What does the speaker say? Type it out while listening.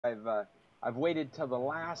I've waited till the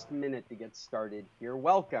last minute to get started here.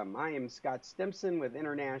 Welcome. I am Scott Stimson with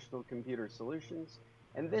International Computer Solutions,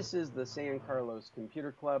 and this is the San Carlos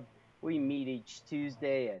Computer Club. We meet each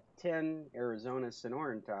Tuesday at 10 Arizona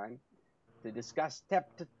Sonoran time to discuss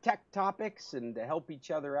tech topics and to help each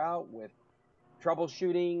other out with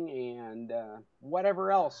troubleshooting and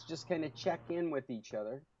whatever else. Just kind of check in with each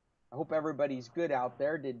other. I hope everybody's good out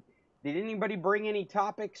there. Did anybody bring any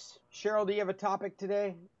topics? Cheryl, do you have a topic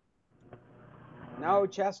today? No,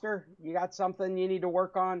 Chester, you got something you need to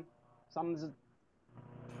work on? Something's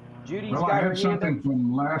Judy's Well, got I her had hand up. something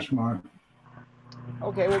from last month.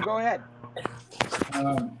 Okay, well, go ahead.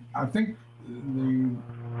 I think the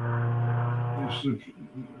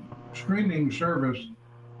streaming service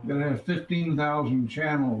that has 15,000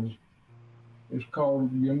 channels is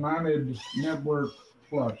called United Network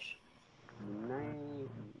Plus. United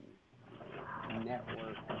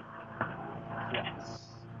Network Plus.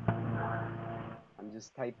 I'm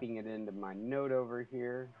just typing it into my note over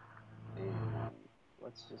here, and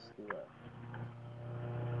let's just do a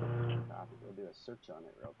copy. We'll do a search on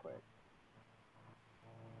it real quick.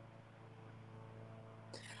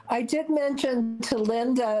 I did mention to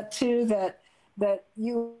Linda too that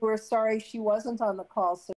you were sorry she wasn't on the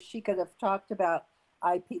call, so she could have talked about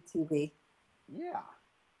IPTV. Yeah.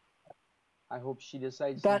 I hope she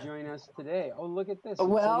decides to join us today. Oh, look at this.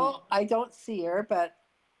 Well, I don't see her, but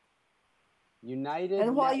United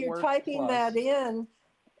and while Network you're typing Plus. that in,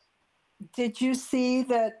 did you see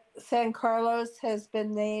that San Carlos has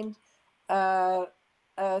been named a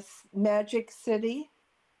Magic City?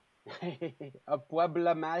 A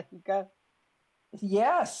Puebla Mágica?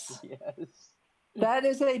 Yes. Yes. That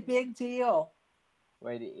is a big deal.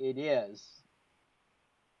 Wait, it is.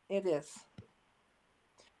 It is.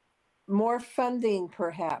 More funding,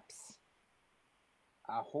 perhaps.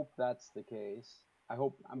 I hope that's the case. I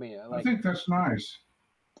think that's nice.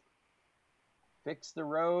 Fix the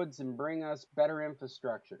roads and bring us better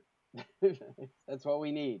infrastructure. That's what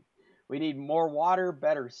we need. We need more water,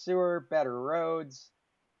 better sewer, better roads,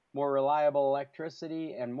 more reliable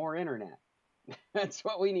electricity, and more internet. That's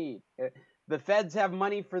what we need. The feds have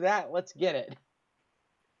money for that. Let's get it.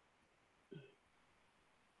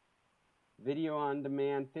 Video on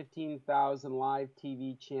demand, 15,000 live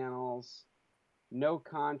TV channels, no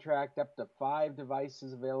contract, up to 5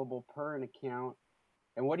 devices available per an account.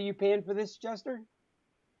 And what are you paying for this, Chester?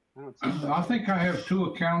 I think I have 2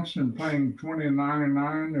 accounts and paying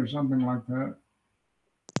 $20.99 or something like that.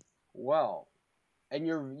 Well, and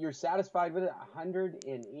you're satisfied with it?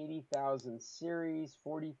 180,000 series,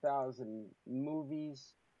 40,000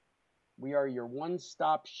 movies. We are your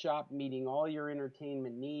one-stop shop, meeting all your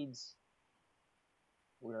entertainment needs.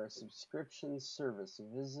 We are a subscription service.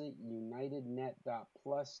 Visit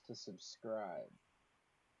unitednet.plus to subscribe.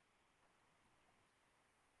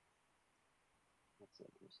 That's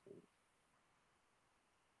interesting.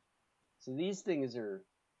 So these things are...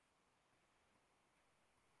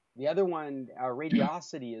 The other one,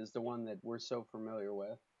 Radiosity, is the one that we're so familiar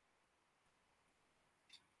with.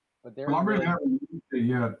 But Well, I really haven't used it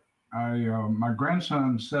yet. My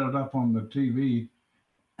grandson set it up on the TV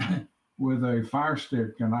with a Fire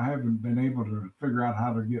Stick, and I haven't been able to figure out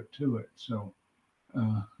how to get to it. So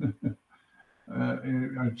my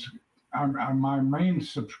main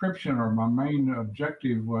subscription or my main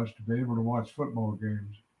objective was to be able to watch football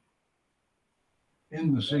games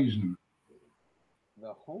in the season.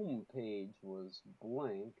 The home page was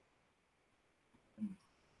blank.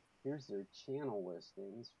 Here's their channel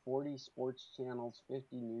listings: 40 sports channels,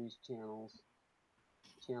 50 news channels,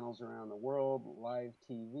 channels around the world, live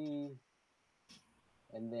TV,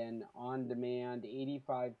 and then on demand,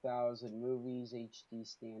 85,000 movies, HD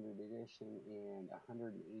standard edition, and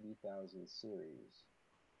 180,000 series.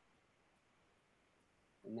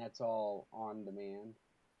 And that's all on demand.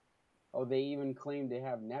 Oh, they even claim to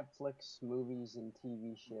have Netflix movies and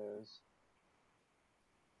TV shows.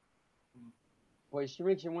 Boy, it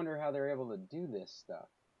makes you wonder how they're able to do this stuff.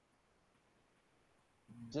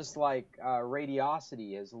 Just like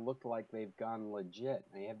Radiosity has looked like they've gone legit.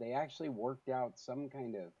 Have they actually worked out some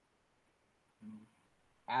kind of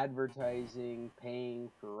advertising,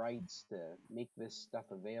 paying for rights to make this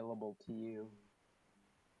stuff available to you?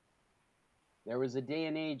 There was a day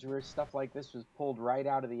and age where stuff like this was pulled right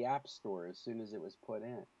out of the App Store as soon as it was put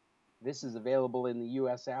in. This is available in the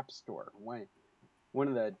U.S. App Store. One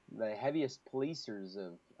of the heaviest policers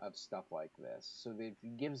of stuff like this. So it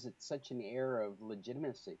gives it such an air of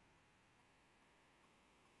legitimacy.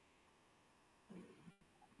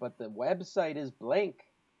 But the website is blank.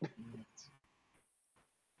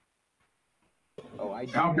 Oh, I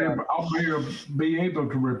do I'll be able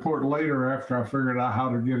to report later after I figured out how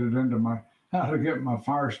to get it into how to get my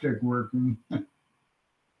Fire Stick working.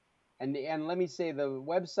 And let me say, the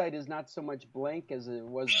website is not so much blank as it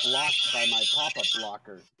was blocked by my pop-up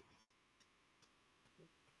blocker.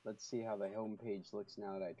 Let's see how the home page looks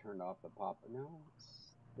now that I turned off the pop-up. No, it's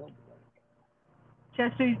still blank.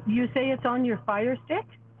 Chester, you say it's on your Fire Stick?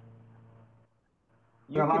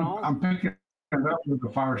 I'm picking it up with the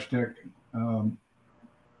Fire Stick, and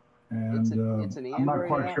it's an I'm not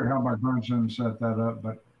quite app. sure how my grandson set that up,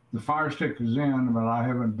 but the Fire Stick is in, but I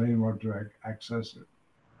haven't been able to access it.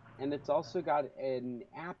 And it's also got an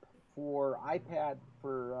app for iPad,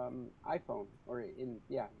 for iPhone,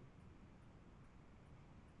 yeah.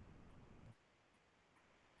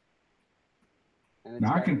 And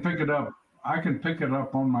now I can pick it up. I can pick it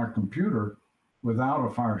up on my computer without a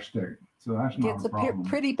Fire Stick, so that's not a problem. It's a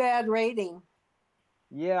pretty bad rating.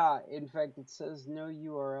 Yeah, in fact, it says no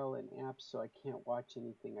URL in app, so I can't watch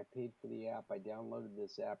anything. I paid for the app. I downloaded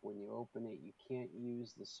this app. When you open it, you can't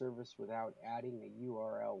use the service without adding a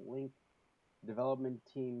URL link. Development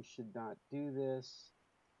team should not do this.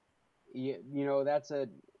 You know, that's a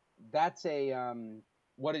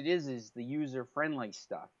what it is the user-friendly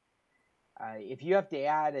stuff. If you have to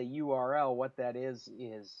add a URL, what that is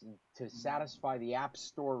to satisfy the App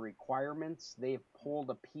Store requirements. They've pulled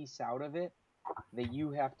a piece out of it that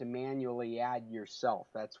you have to manually add yourself.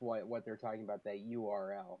 That's what they're talking about, that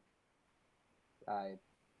URL.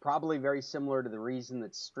 Probably very similar to the reason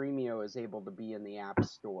that Streamio is able to be in the App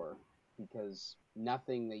Store, because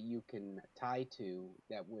nothing that you can tie to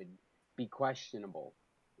that would be questionable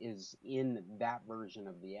is in that version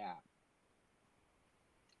of the app.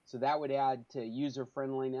 So that would add to user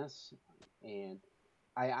friendliness, and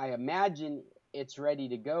I imagine it's ready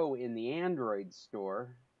to go in the Android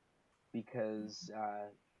store, because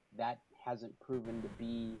that hasn't proven to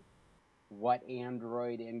be what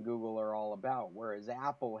Android and Google are all about, whereas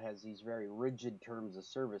Apple has these very rigid terms of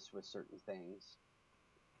service with certain things,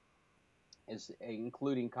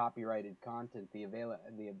 including copyrighted content, the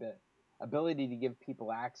ability to give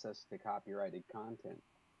people access to copyrighted content.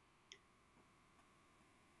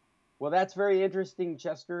 Well, that's very interesting,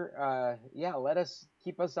 Chester. Yeah,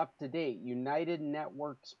 keep us up to date. United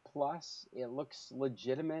Networks Plus, it looks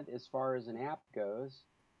legitimate as far as an app goes,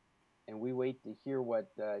 and we wait to hear what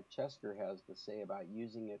Chester has to say about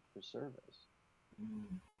using it for service.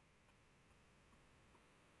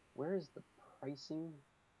 Where is the pricing?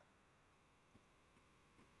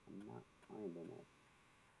 I'm not finding it.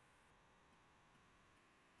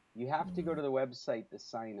 You have to go to the website to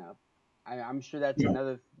sign up. I'm sure that's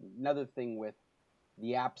another thing with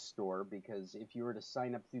the App Store, because if you were to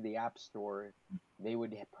sign up through the App Store, they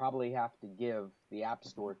would probably have to give the App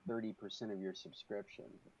Store 30% of your subscription.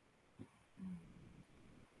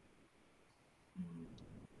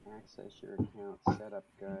 Access your account, setup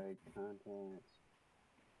guide, contacts.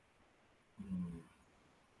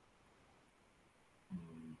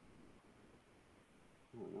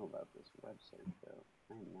 I don't know about this website, though.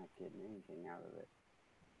 I'm not getting anything out of it.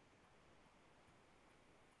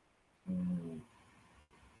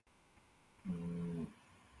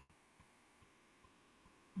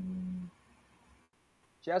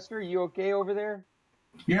 Chester, you okay over there?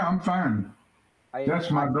 Yeah, I'm fine.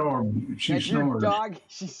 That's my dog. She snores. Your dog?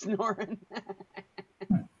 She's snoring.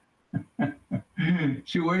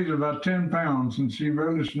 She weighs about 10 pounds, and she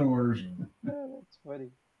really snores. Oh, that's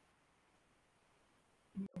funny.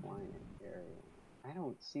 Client area. I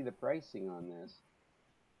don't see the pricing on this.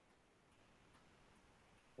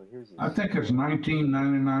 So I think it's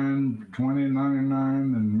 $19.99,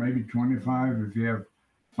 $20.99, and maybe $25 if you have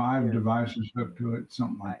 5 devices hooked to it,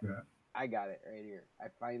 something like that. I got it right here. I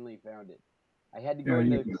finally found it. I had to go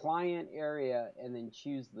into the client area and then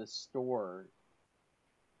choose the store.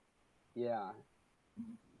 Yeah.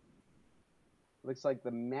 Looks like the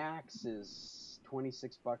max is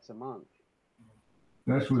 $26 a month.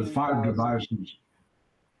 That's with 5 devices.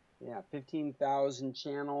 Yeah, 15,000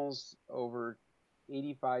 channels, over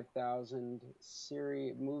 85,000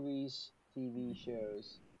 series, movies, TV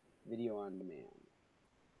shows, video on demand.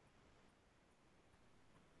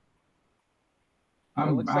 I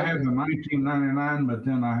have the $19.99, but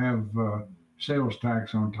then I have sales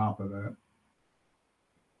tax on top of that.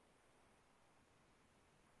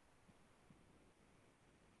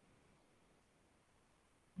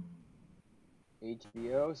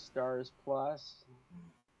 HBO, Stars Plus.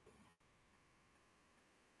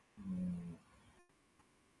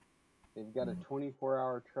 They've got a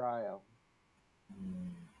 24-hour trial.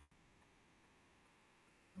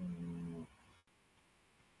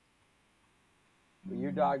 Well,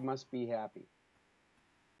 your dog must be happy.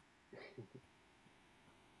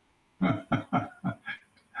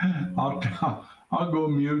 I'll go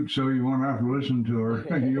mute so you won't have to listen to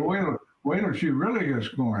her. You wait till she really gets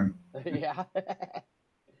going. Yeah.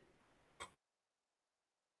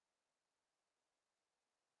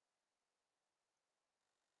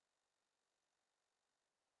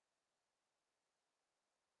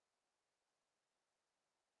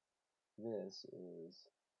 This is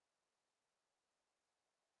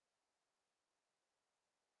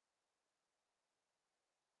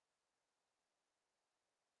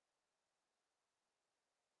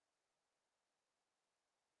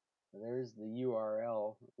there's the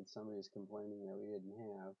URL that somebody's complaining that we didn't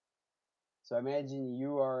have. So imagine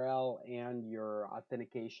URL and your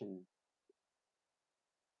authentication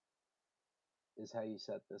is how you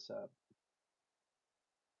set this up.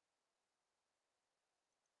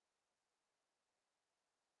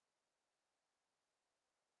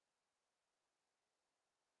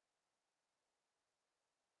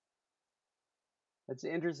 That's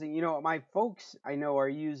interesting. You know, my folks I know are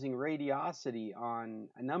using Radiosity on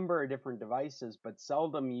a number of different devices, but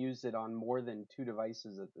seldom use it on more than 2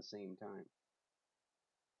 devices at the same time.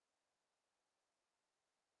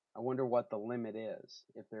 I wonder what the limit is,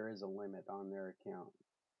 if there is a limit on their account.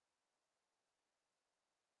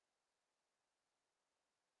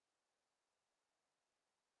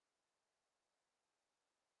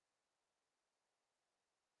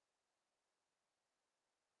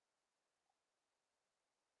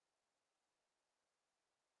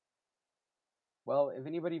 Well, if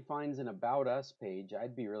anybody finds an About Us page,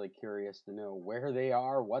 I'd be really curious to know where they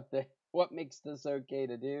are, what makes this okay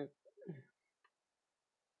to do.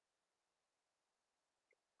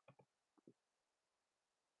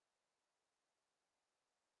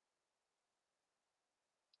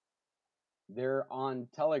 They're on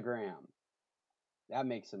Telegram. That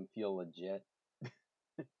makes them feel legit.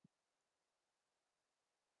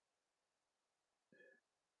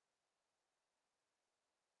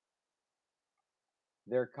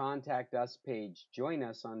 Their Contact Us page, join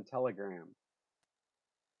us on Telegram.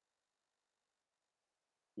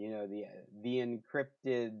 You know, the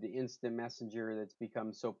encrypted instant messenger that's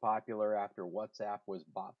become so popular after WhatsApp was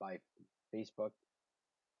bought by Facebook.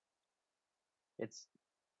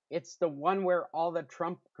 It's the one where all the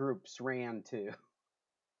Trump groups ran to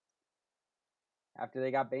after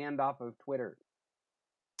they got banned off of Twitter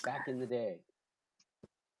back in the day.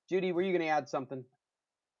 Judy, were you going to add something?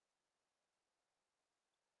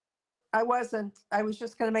 I wasn't. I was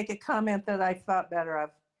just going to make a comment that I thought better of.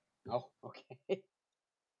 Oh, okay.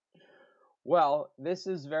 Well, this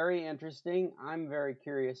is very interesting. I'm very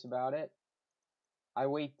curious about it. I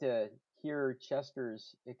wait to hear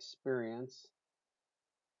Chester's experience.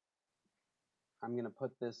 I'm going to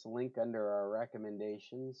put this link under our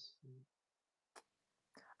recommendations.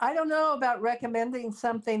 I don't know about recommending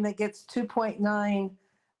something that gets 2.9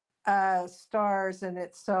 stars and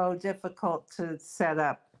it's so difficult to set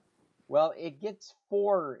up. Well, it gets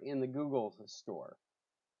 4 in the Google store.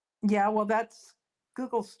 Yeah, well, that's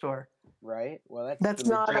Google Store. Right? Well, that's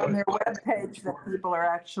not on their webpage that people are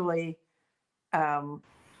actually commenting.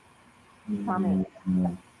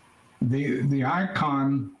 The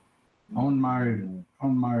icon on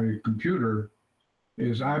my computer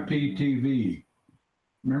is IPTV.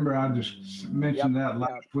 Remember, I just mentioned that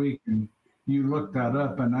last week, and you looked that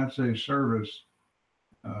up, and that's a service.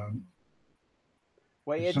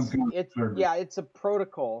 Well, it's a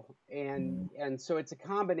protocol, and so it's a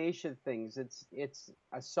combination of things. It's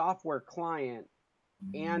a software client,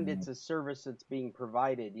 and it's a service that's being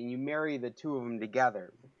provided, and you marry the two of them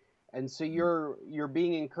together. And so you're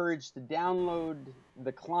being encouraged to download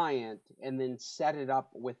the client and then set it up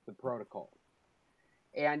with the protocol.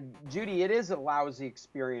 And Judy, it is a lousy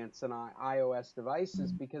experience on iOS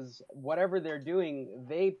devices because whatever they're doing,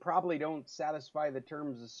 they probably don't satisfy the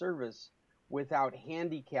terms of service without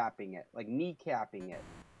handicapping it, like kneecapping it,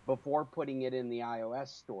 before putting it in the iOS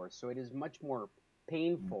store. So it is much more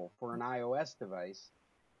painful for an iOS device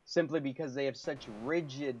simply because they have such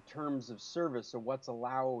rigid terms of service of what's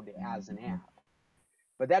allowed as an app.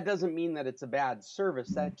 But that doesn't mean that it's a bad service.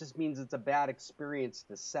 That just means it's a bad experience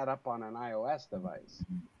to set up on an iOS device.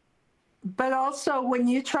 But also, when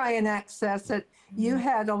you try and access it, you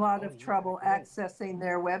had a lot of trouble accessing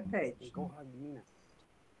their webpage. Go hug Nina.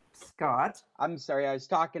 Scott. I'm sorry, I was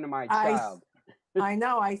talking to my child. I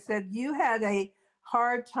know. I said you had a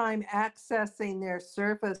hard time accessing their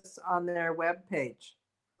service on their webpage.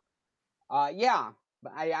 Yeah,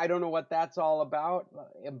 I don't know what that's all about,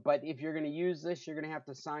 but if you're going to use this, you're going to have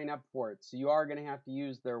to sign up for it. So you are going to have to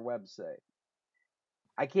use their website.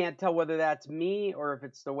 I can't tell whether that's me or if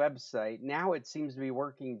it's the website. Now it seems to be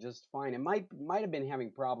working just fine. It might have been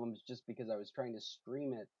having problems just because I was trying to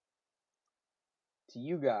stream it to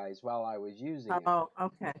you guys while I was using it. Oh,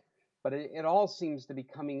 okay. But it all seems to be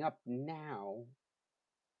coming up now.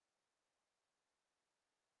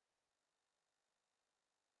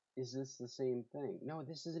 Is this the same thing? No,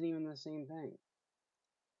 this isn't even the same thing.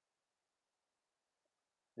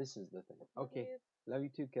 This is the thing. Okay. Love you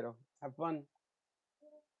too, kiddo. Have fun.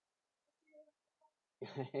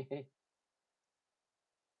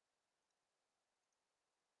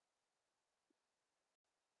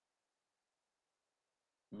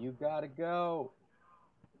 You gotta go.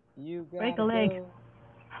 You Break gotta a leg.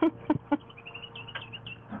 go.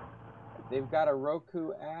 They've got a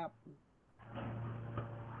Roku app.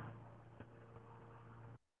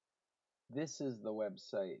 This is the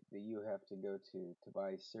website that you have to go to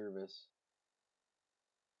buy service.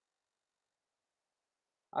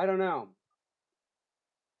 I don't know.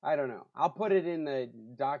 I'll put it in the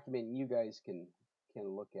document. You guys can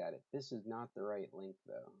look at it. This is not the right link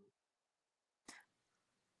though.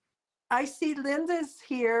 I see Linda's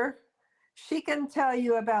here. She can tell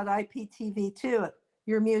you about IPTV too.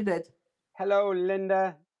 You're muted. Hello,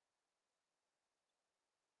 Linda.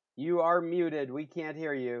 You are muted. We can't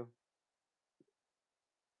hear you.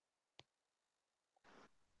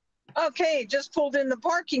 Okay, just pulled in the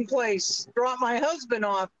parking place, dropped my husband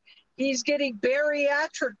off. He's getting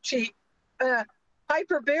hyperbaric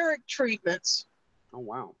treatments. Oh,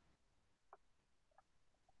 wow.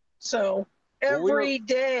 So every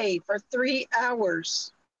day for 3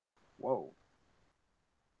 hours. Whoa.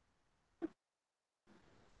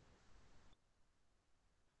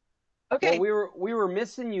 Okay. Well, we were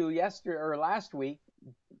missing you yesterday or last week.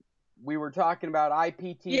 We were talking about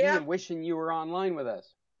IPTV and wishing you were online with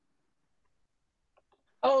us.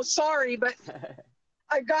 Oh, sorry, but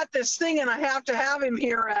I got this thing and I have to have him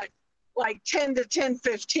here at like 10 to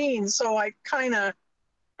 10:15. So I kind of,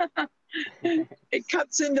 it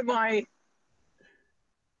cuts into my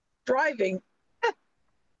driving.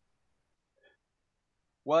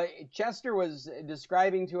 Well, Chester was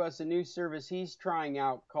describing to us a new service he's trying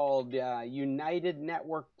out called United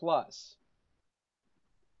Network Plus.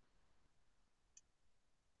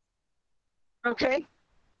 Okay.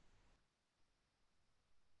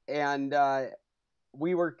 And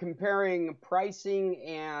we were comparing pricing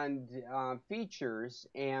and features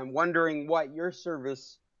and wondering what your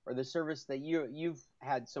service or the service that you've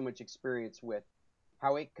had so much experience with,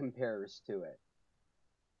 how it compares to it.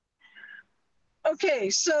 Okay,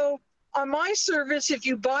 so on my service, if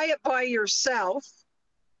you buy it by yourself,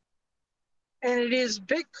 and it is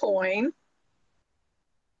Bitcoin,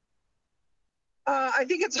 I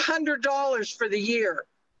think it's $100 for the year.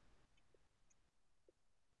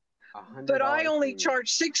 But I only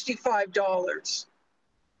charge $65.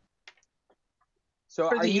 So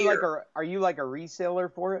are you like a reseller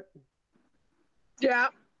for it? Yeah.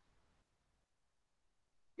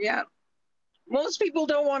 Yeah. Most people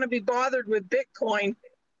don't want to be bothered with Bitcoin.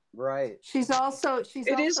 Right.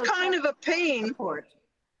 It is kind of a pain. Support.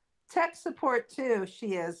 Tech support too,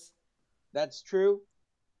 she is. That's true.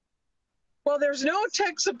 Well, there's no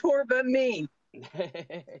tech support but me.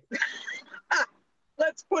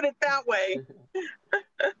 Let's put it that way.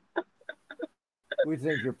 We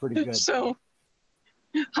think you're pretty good. So,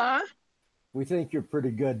 huh? We think you're pretty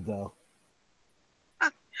good, though.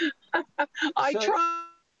 I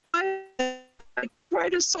try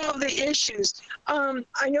to solve the issues.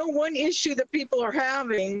 I know one issue that people are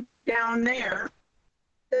having down there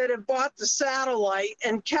that have bought the satellite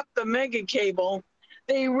and kept the mega cable.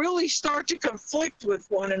 They really start to conflict with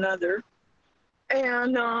one another.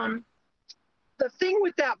 And the thing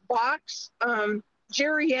with that box,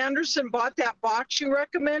 Jerry Anderson bought that box you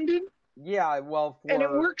recommended. Yeah, well, and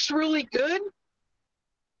it works really good.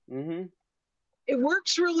 Mm-hmm. It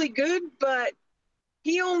works really good, but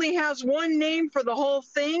he only has one name for the whole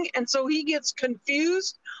thing, and so he gets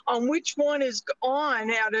confused on which one is on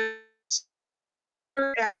at a.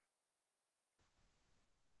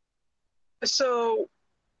 So.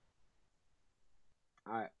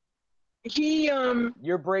 All right.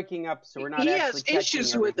 You're breaking up, so we're not. He actually has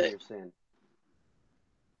issues with it. You're saying.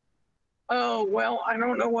 Oh well, I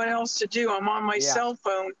don't know what else to do. I'm on my cell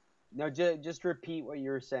phone. No, just repeat what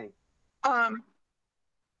you were saying.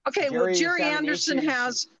 Okay. Jerry Anderson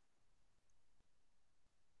has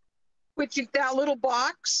with that little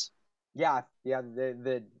box. Yeah,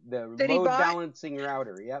 the load balancing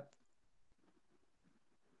router. Yep.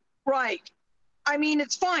 Right. I mean,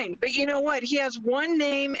 it's fine, but you know what? He has one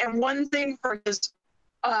name and one thing for his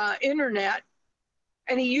internet,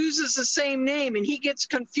 and he uses the same name, and he gets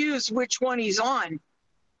confused which one he's on.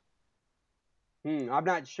 I'm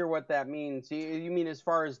not sure what that means. You mean as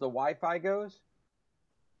far as the Wi-Fi goes?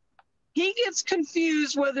 He gets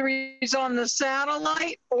confused whether he's on the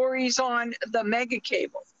satellite or he's on the mega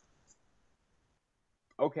cable.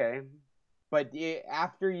 Okay. But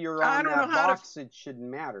after you're I on don't know that how to- box, it shouldn't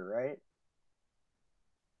matter, right?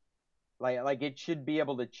 Like it should be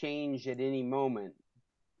able to change at any moment.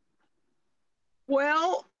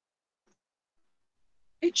 Well,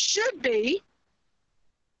 it should be,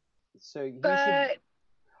 So he should. but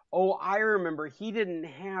Oh, I remember he didn't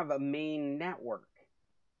have a main network.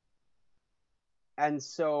 And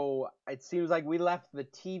so it seems like we left the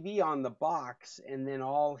TV on the box, and then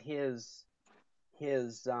all his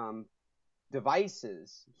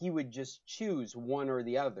devices, he would just choose one or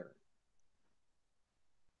the other.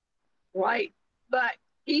 right. But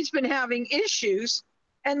he's been having issues.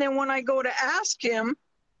 And then when I go to ask him,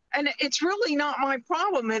 and it's really not my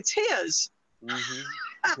problem, it's his.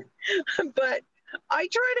 Mm-hmm. But I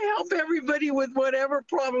try to help everybody with whatever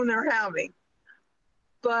problem they're having.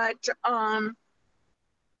 But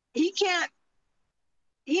he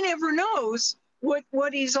never knows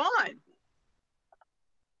what he's on.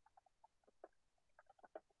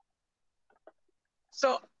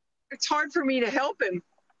 So it's hard for me to help him.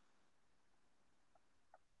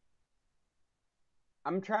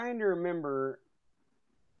 I'm trying to remember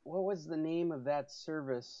what was the name of that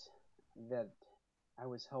service that I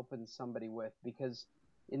was helping somebody with, because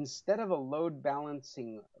instead of a load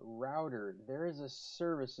balancing router, there is a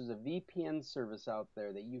service, there's a VPN service out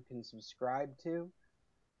there that you can subscribe to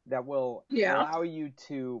that will allow you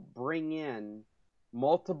to bring in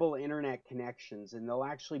multiple internet connections, and they'll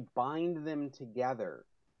actually bind them together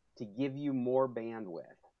to give you more bandwidth,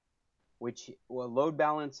 which a load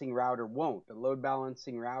balancing router won't. A load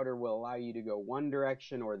balancing router will allow you to go one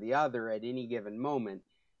direction or the other at any given moment.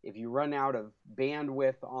 If you run out of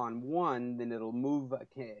bandwidth on one, then it'll move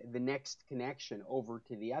the next connection over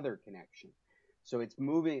to the other connection. So it's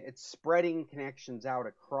spreading connections out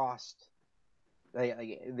across,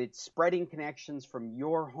 it's spreading connections from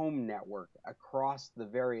your home network across the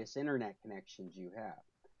various internet connections you have.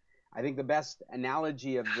 I think the best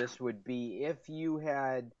analogy of this would be if you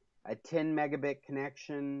had a 10 megabit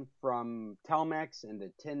connection from Telmex and a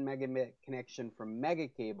 10 megabit connection from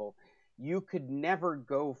Megacable, you could never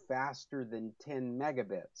go faster than 10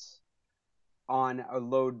 megabits on a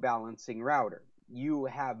load balancing router. You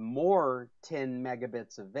have more 10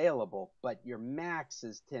 megabits available, but your max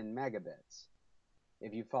is 10 megabits,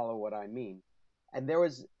 if you follow what I mean. And there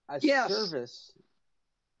was a service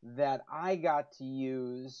that I got to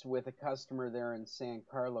use with a customer there in San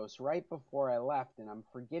Carlos right before I left, and I'm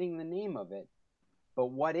forgetting the name of it. But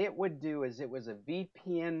what it would do is it was a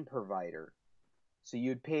VPN provider. So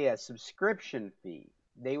you'd pay a subscription fee.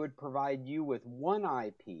 They would provide you with one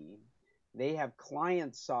IP. They have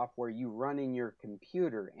client software you run in your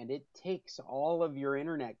computer, and it takes all of your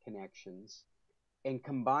internet connections and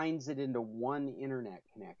combines it into one internet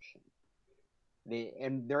connection.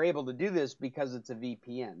 And they're able to do this because it's a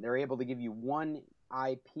VPN. They're able to give you one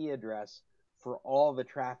IP address for all the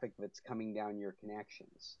traffic that's coming down your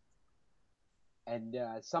connections. And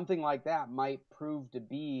something like that might prove to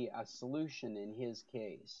be a solution in his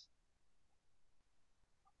case.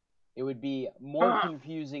 It would be more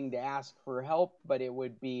confusing to ask for help, but it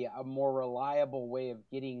would be a more reliable way of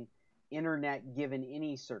getting internet given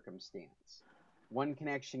any circumstance. One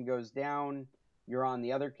connection goes down, you're on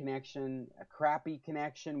the other connection. A crappy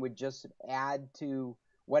connection would just add to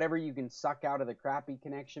whatever you can suck out of the crappy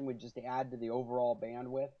connection, would just add to the overall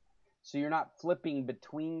bandwidth. So you're not flipping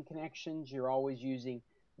between connections, you're always using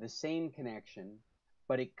the same connection,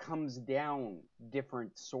 but it comes down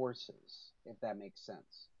different sources, if that makes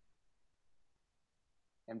sense.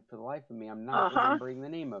 And for the life of me, I'm not remembering the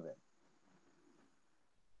name of it.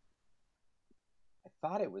 I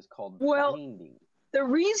thought it was called Binding. The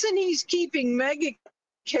reason he's keeping Mega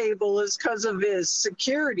Cable is because of his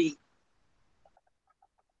security.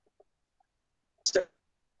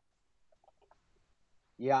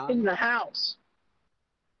 In the house.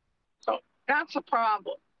 So that's a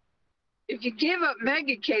problem. If you give up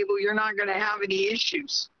Mega Cable, you're not going to have any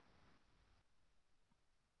issues.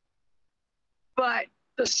 But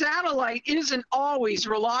the satellite isn't always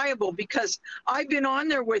reliable, because I've been on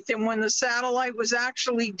there with him when the satellite was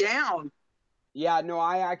actually down. Yeah, no,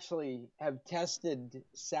 I actually have tested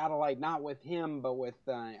satellite, not with him, but with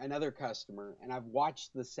another customer, and I've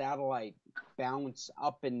watched the satellite bounce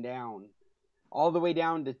up and down, all the way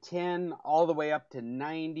down to 10, all the way up to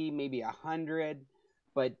 90, maybe 100.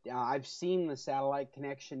 but I've seen the satellite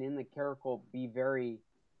connection in the Caracal be very,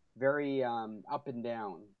 very up and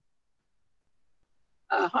down.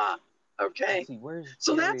 Uh-huh. Okay. Let's see, where's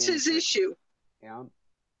So Jerry that's his Inford? issue. Yeah.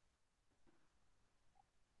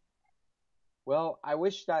 Well, I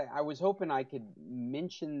was hoping I could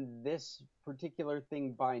mention this particular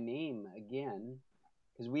thing by name again,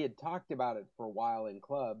 because we had talked about it for a while in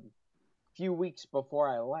club, a few weeks before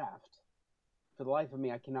I left. For the life of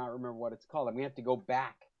me, I cannot remember what it's called. I'm going to have to go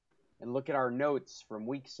back and look at our notes from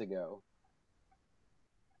weeks ago.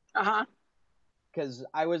 Uh-huh. Because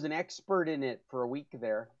I was an expert in it for a week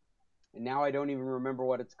there, and now I don't even remember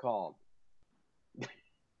what it's called.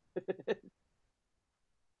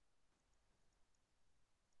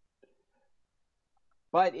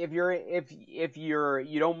 But if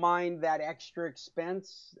you don't mind that extra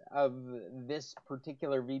expense of this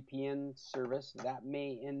particular VPN service, that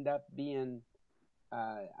may end up being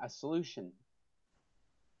a solution.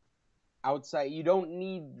 Outside, you don't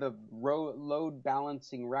need the load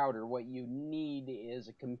balancing router. What you need is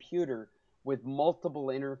a computer with multiple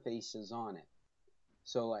interfaces on it.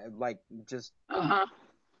 So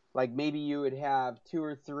like maybe you would have 2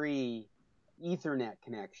 or 3 Ethernet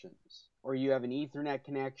connections, or you have an Ethernet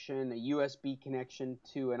connection, a USB connection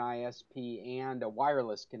to an ISP, and a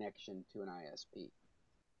wireless connection to an ISP.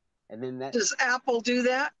 And then Does Apple do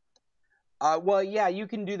that? Well, yeah, you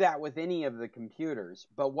can do that with any of the computers.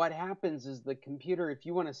 But what happens is the computer, if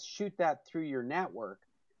you want to shoot that through your network,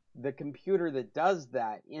 the computer that does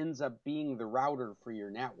that ends up being the router for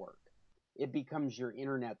your network. It becomes your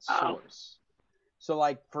internet source. So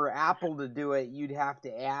like for Apple to do it, you'd have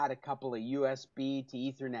to add a couple of USB to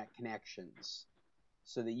Ethernet connections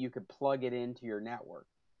so that you could plug it into your network.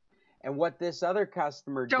 And what this other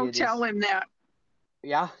customer did Don't tell him that.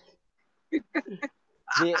 Yeah.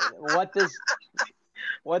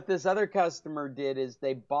 What this other customer did is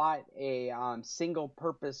they bought a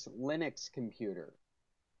single-purpose Linux computer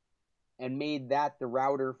and made that the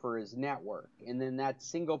router for his network. And then that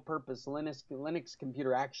single-purpose Linux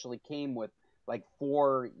computer actually came with like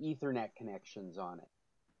 4 Ethernet connections on it.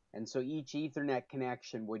 And so each Ethernet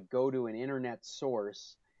connection would go to an internet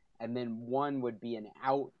source, and then one would be an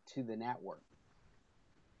out to the network.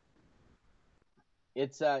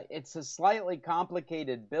 It's a slightly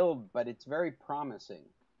complicated build, but it's very promising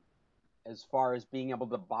as far as being able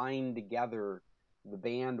to bind together the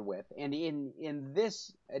bandwidth. And in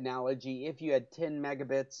this analogy, if you had 10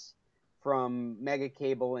 megabits from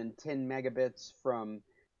Megacable and 10 megabits from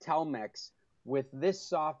Telmex, with this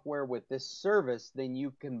software, with this service, then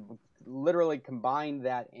you can literally combine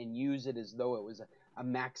that and use it as though it was a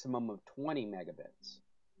maximum of 20 megabits.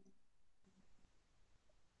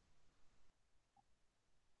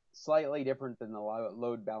 Slightly different than the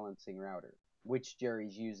load balancing router, which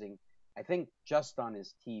Jerry's using, I think, just on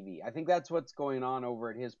his TV. I think that's what's going on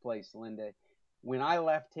over at his place, Linda. When I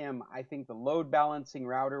left him, I think the load balancing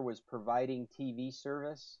router was providing TV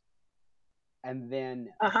service, and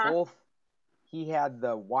then he had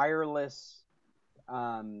the wireless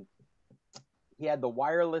Megacable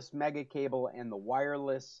and the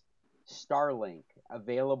wireless Starlink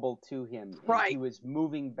available to him. Right. And he was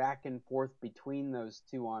moving back and forth between those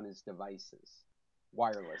two on his devices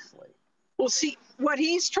wirelessly. Well, see, what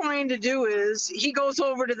he's trying to do is he goes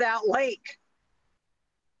over to that lake.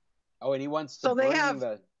 Oh, and he wants to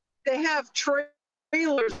they have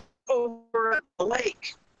trailers over at the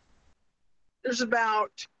lake. There's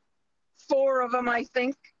about 4 of them, I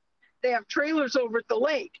think. They have trailers over at the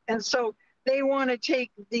lake, and so they want to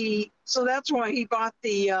take so that's why he bought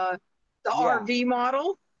the RV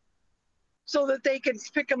model, so that they could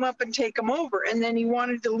pick them up and take them over. And then he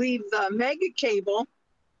wanted to leave the Megacable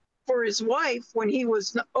for his wife when he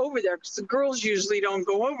was over there, because the girls usually don't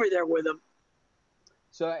go over there with him.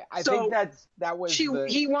 So I think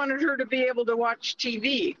he wanted her to be able to watch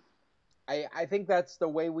TV. I think that's the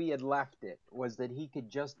way we had left it, was that he could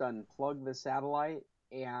just unplug the satellite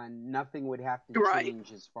and nothing would have to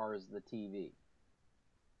change as far as the TV.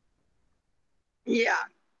 Yeah.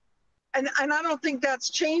 And I don't think that's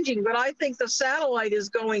changing, but I think the satellite is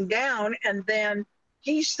going down, and then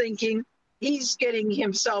he's thinking he's getting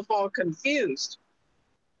himself all confused.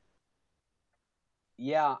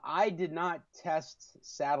 Yeah, I did not test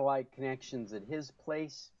satellite connections at his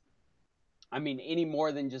place. I mean, any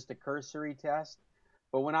more than just a cursory test.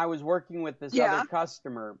 But when I was working with this other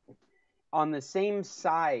customer, on the same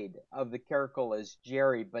side of the Caracal as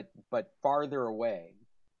Jerry, but farther away,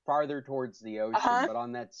 farther towards the ocean, but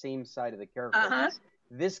on that same side of the Caracal,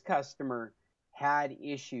 this customer had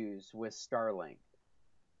issues with Starlink.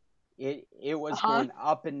 It was Uh-huh. going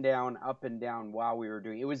up and down while we were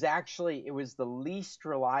doing it. It was the least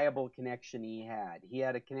reliable connection he had. He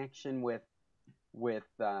had a connection with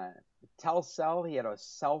Telcel. He had a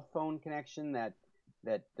cell phone connection that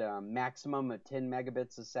maximum of 10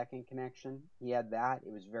 megabits a second connection. He had that.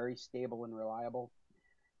 It was very stable and reliable.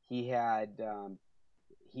 He had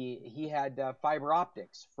he had fiber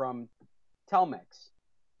optics from Telmex,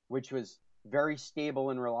 which was very stable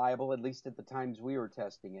and reliable, at least at the times we were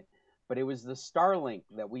testing it. But it was the Starlink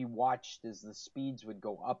that we watched as the speeds would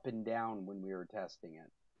go up and down when we were testing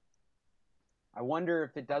it. I wonder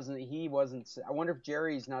if I wonder if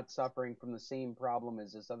Jerry's not suffering from the same problem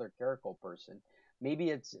as this other Caracal person. Maybe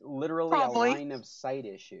it's literally Probably. a line of sight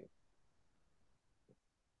issue.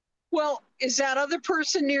 Well, is that other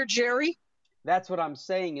person near Jerry? That's what I'm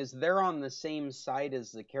saying, is they're on the same side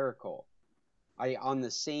as the Caracal. On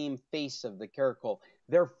the same face of the Caracal.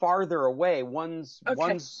 They're farther away. One's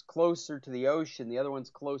closer to the ocean, the other one's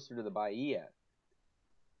closer to the Bahia.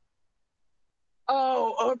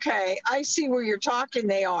 Oh, okay. I see where you're talking.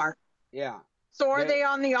 They are. Yeah. So are they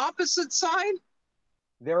on the opposite side?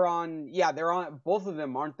 They're on both of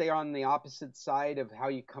them, aren't they on the opposite side of how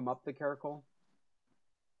you come up the Caracal?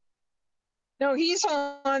 No, he's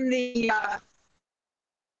on the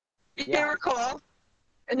Caracal,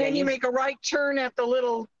 and then you make a right turn at the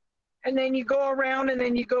little, and then you go around, and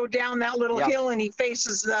then you go down that little hill, and he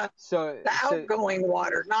faces the outgoing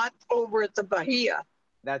water, not over at the Bahia.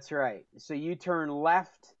 That's right. So you turn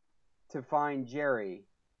left to find Jerry.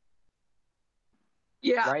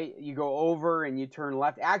 Yeah. Right? You go over and you turn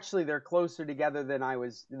left. Actually, they're closer together than I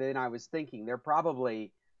was thinking. They're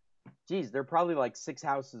probably like 6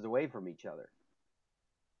 houses away from each other.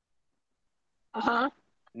 Uh-huh.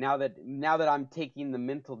 Now that I'm taking the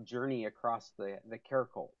mental journey across the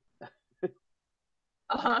Caracal.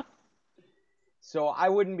 Uh-huh. So I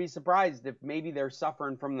wouldn't be surprised if maybe they're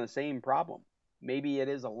suffering from the same problem. Maybe it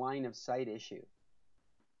is a line of sight issue.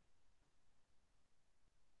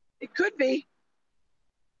 It could be.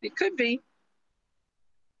 It could be.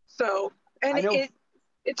 So, and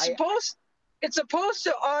it's supposed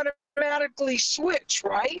to automatically switch,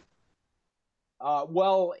 right?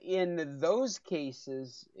 Well, in those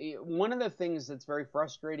cases, one of the things that's very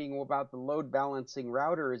frustrating about the load balancing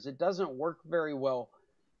router is it doesn't work very well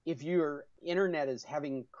if your internet is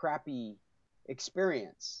having crappy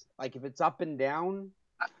experience. Like if it's up and down,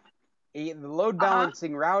 the load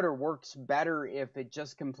balancing router works better if it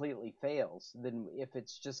just completely fails than if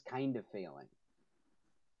it's just kind of failing.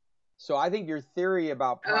 So I think your theory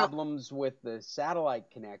about problems with the satellite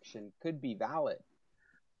connection could be valid.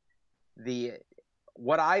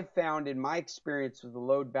 What I've found in my experience with the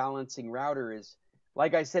load balancing router is,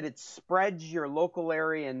 like I said, it spreads your local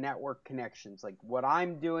area network connections. Like what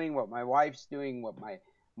I'm doing, what my wife's doing, what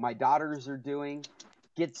my daughters are doing,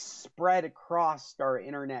 gets spread across our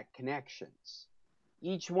internet connections.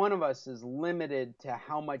 Each one of us is limited to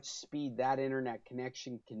how much speed that internet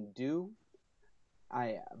connection can do.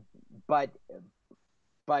 But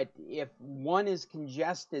if one is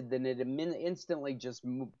congested, then it instantly just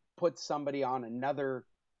puts somebody on another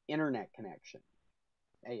internet connection.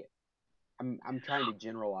 Hey, I'm trying to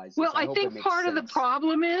generalize this. Well, I think part of the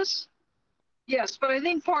problem is, yes, but I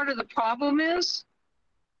think part of the problem is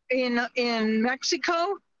in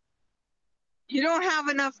Mexico, you don't have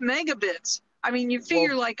enough megabits. I mean, you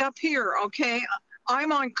figure like up here, okay,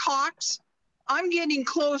 I'm on Cox, I'm getting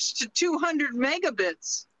close to 200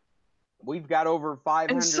 megabits. We've got over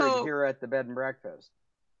 500 here at the bed and breakfast.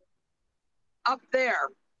 Up there.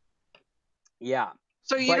 Yeah.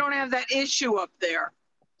 So you don't have that issue up there.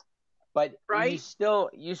 But right?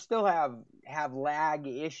 you still have lag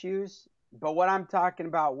issues. But what I'm talking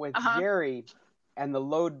about with Jerry and the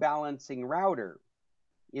load balancing router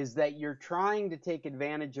is that you're trying to take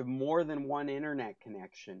advantage of more than one internet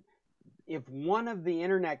connection. If one of the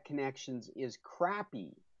internet connections is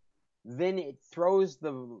crappy, then it throws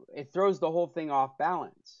the whole thing off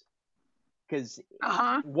balance. Because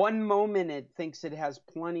one moment it thinks it has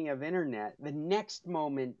plenty of internet, the next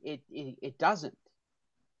moment it doesn't.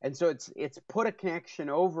 And so it's put a connection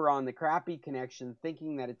over on the crappy connection,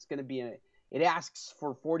 thinking that it's going to be it asks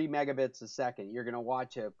for 40 megabits a second. You're going to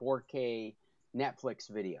watch a 4K Netflix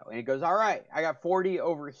video. And it goes, all right, I got 40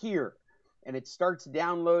 over here. And it starts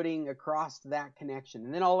downloading across that connection.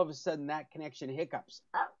 And then all of a sudden that connection hiccups.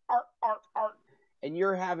 And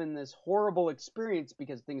you're having this horrible experience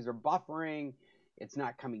because things are buffering. It's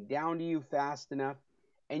not coming down to you fast enough.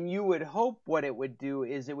 And you would hope what it would do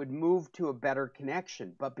is it would move to a better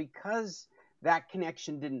connection. But because that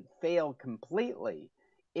connection didn't fail completely,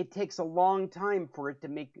 it takes a long time for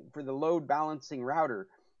the load balancing router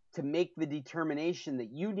to make the determination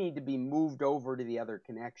that you need to be moved over to the other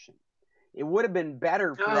connection. It would have been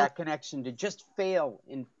better for that connection to just fail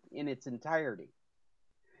in its entirety.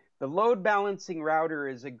 The load balancing router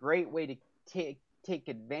is a great way to take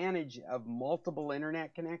advantage of multiple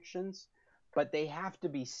internet connections, but they have to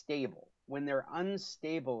be stable. When they're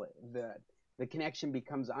unstable, the connection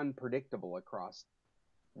becomes unpredictable across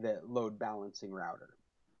the load balancing router.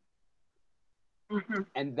 Mm-hmm.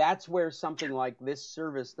 And that's where something like this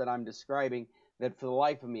service that I'm describing, that for the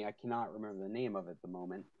life of me, I cannot remember the name of it at the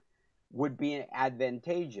moment, would be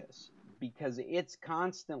advantageous, because it's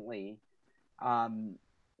constantly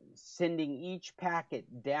sending each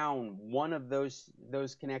packet down one of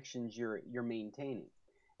those connections you're maintaining.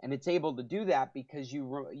 And it's able to do that because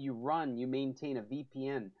you maintain a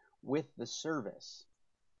VPN with the service.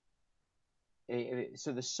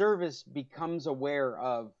 So the service becomes aware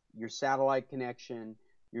of your satellite connection,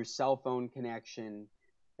 your cell phone connection,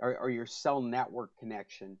 or your cell network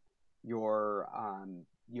connection, your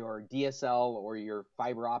DSL or your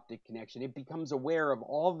fiber optic connection. It becomes aware of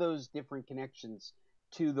all those different connections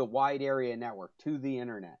to the wide area network, to the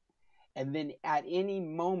internet. And then at any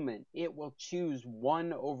moment, it will choose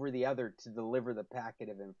one over the other to deliver the packet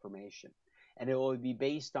of information. And it will be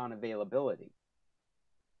based on availability.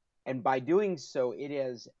 And by doing so, it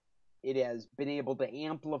has been able to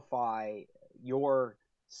amplify your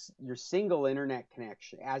single internet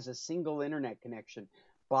connection as a single internet connection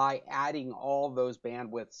by adding all those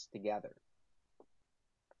bandwidths together.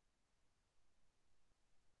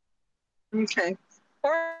 Okay.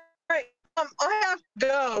 All right. I have to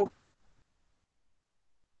go.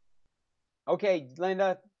 Okay,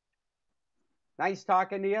 Linda. Nice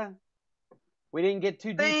talking to you. We didn't get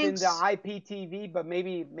too deep Thanks. into IPTV, but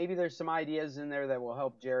maybe there's some ideas in there that will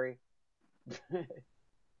help Jerry.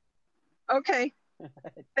 Okay.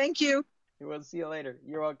 Thank you. We'll see you later.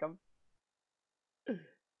 You're welcome.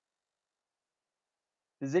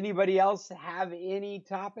 Does anybody else have any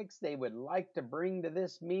topics they would like to bring to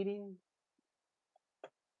this meeting?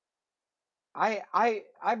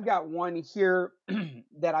 I've got one here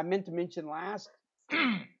that I meant to mention last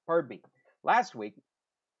week.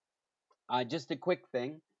 Just a quick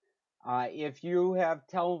thing. If you have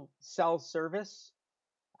Telcel service,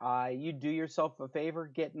 you do yourself a favor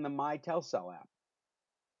getting the My Telcel app.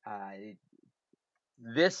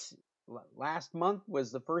 This last month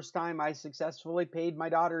was the first time I successfully paid my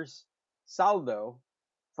daughter's saldo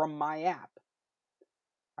from my app.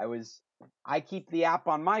 I keep the app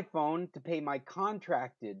on my phone to pay my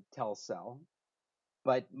contracted Telcel,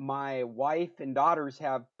 but my wife and daughters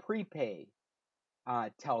have prepay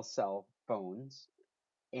Telcel phones,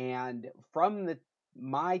 and from the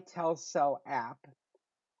My Telcel app,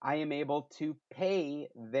 I am able to pay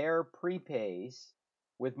their prepays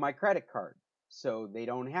with my credit card. So they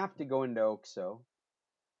don't have to go into OXO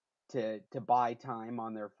to buy time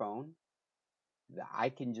on their phone. I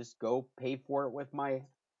can just go pay for it with my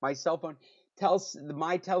cell phone. The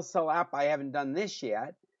My Telcel app, I haven't done this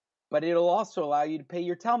yet, but it'll also allow you to pay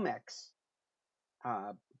your Telmex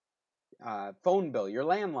phone bill, your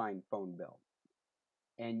landline phone bill.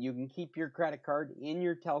 And you can keep your credit card in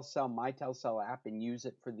your My Telcel app and use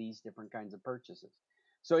it for these different kinds of purchases.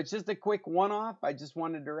 So it's just a quick one-off. I just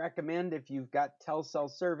wanted to recommend, if you've got Telcel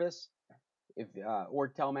service, or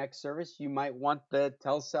Telmex service, you might want the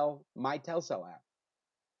My Telcel app.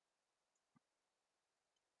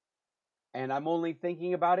 And I'm only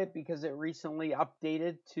thinking about it because it recently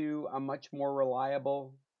updated to a much more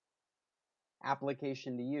reliable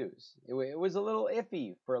application to use. It was a little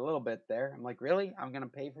iffy for a little bit there. I'm like, really? I'm going to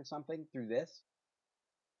pay for something through this?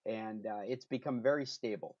 And it's become very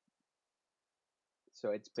stable.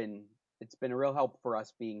 So it's been a real help for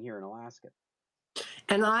us being here in Alaska.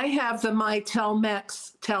 And I have the My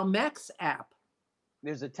Telmex app.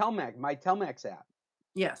 There's a My Telmex app.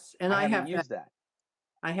 Yes, and I haven't used that.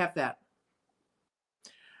 I have that.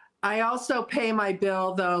 I also pay my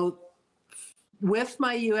bill, though, with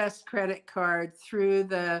my U.S. credit card through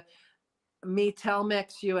the Me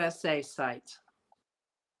Telmex USA site.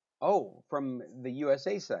 Oh, from the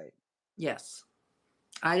USA site. Yes.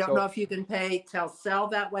 I don't know if you can pay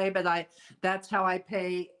Telcel that way, but that's how I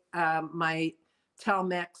pay my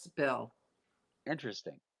Telmex bill.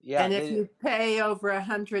 Interesting. Yeah. And if you pay over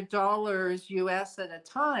 $100 US at a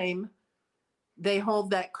time, they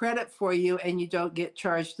hold that credit for you and you don't get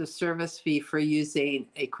charged the service fee for using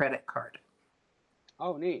a credit card.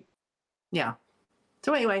 Oh, neat. Yeah.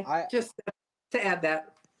 So anyway, just to add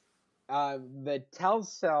that. The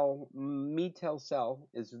Telcel, Me Telcel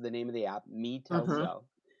is the name of the app, Me Telcel.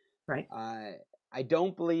 Right. I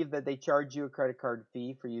don't believe that they charge you a credit card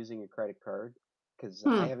fee for using a credit card, because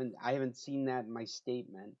I haven't seen that in my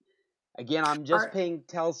statement. Again, I'm just paying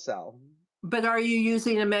Telcel. But are you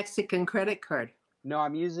using a Mexican credit card? No,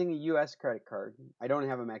 I'm using a U.S. credit card. I don't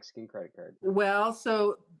have a Mexican credit card. Well,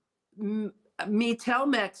 so me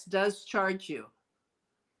Telmex does charge you.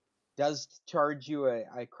 Does charge you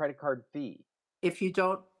a credit card fee if you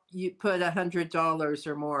don't you put $100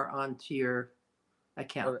 or more onto your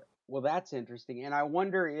account. Well, that's interesting. And I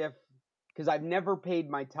wonder if, because I've never paid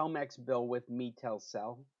my Telmex bill with me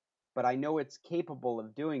Telcel, but I know it's capable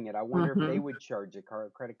of doing it. I wonder if they would charge a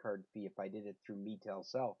credit card fee if I did it through me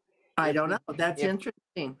Telcel. I don't know. That's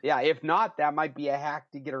interesting. Yeah, if not, that might be a hack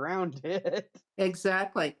to get around it.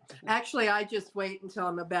 Exactly. Actually, I just wait until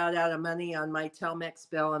I'm about out of money on my Telmex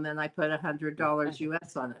bill, and then I put $100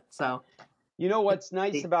 US on it. So, you know what's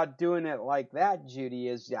nice about doing it like that, Judy,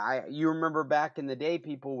 is you remember back in the day,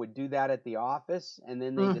 people would do that at the office, and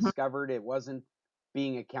then they discovered it wasn't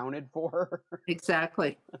being accounted for.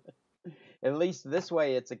 Exactly. At least this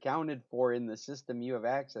way, it's accounted for in the system you have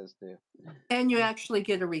access to. And you actually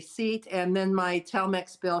get a receipt, and then my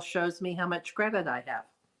Telmex bill shows me how much credit I have.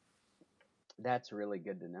 That's really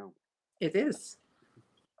good to know. It is.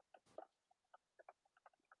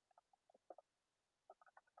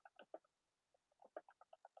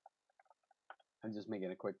 I'm just making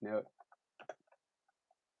a quick note.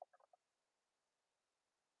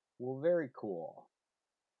 Well, very cool.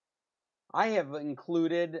 I have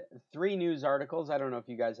included 3 news articles. I don't know if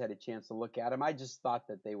you guys had a chance to look at them. I just thought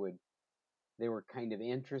that they were kind of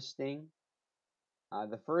interesting.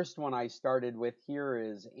 The first one I started with here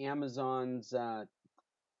is Amazon's, oh,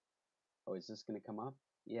 is this going to come up?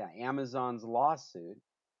 Yeah, Amazon's lawsuit.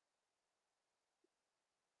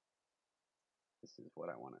 This is what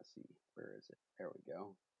I want to see. Where is it? There we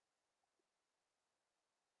go.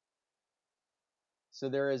 So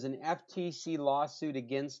there is an FTC lawsuit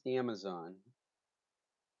against Amazon,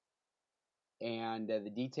 and the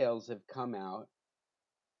details have come out,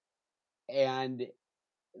 and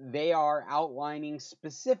they are outlining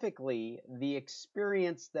specifically the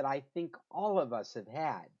experience that I think all of us have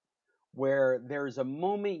had, where there's a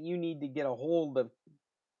moment you need to get a hold of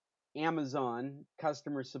Amazon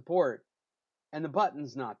customer support, and the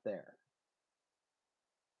button's not there.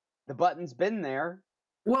 The button's been there.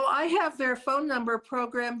 Well, I have their phone number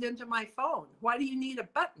programmed into my phone. Why do you need a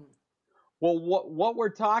button? Well, what we're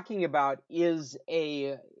talking about is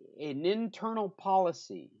an internal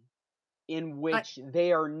policy in which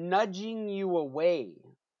they are nudging you away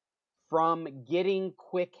from getting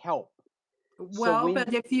quick help. Well,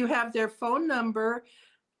 but if you have their phone number,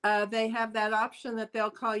 they have that option that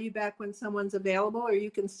they'll call you back when someone's available, or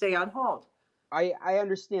you can stay on hold. I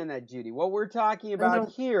understand that, Judy. What we're talking about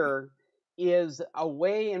here is a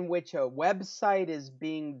way in which a website is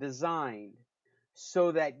being designed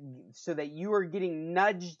so that you are getting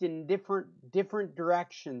nudged in different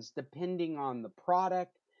directions depending on the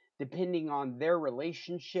product, depending on their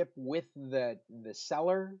relationship with the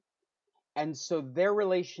seller. And so their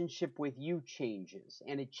relationship with you changes,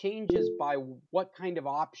 and it changes by what kind of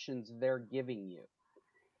options they're giving you.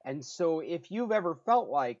 And so if you've ever felt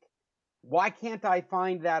like, why can't I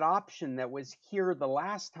find that option that was here the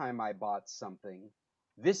last time I bought something?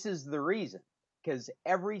 This is the reason, because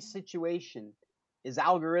every situation is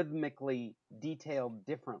algorithmically detailed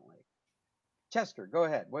differently. Chester, go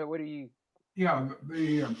ahead. What do you? Yeah,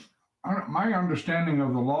 my understanding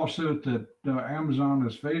of the lawsuit that Amazon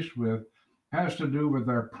is faced with has to do with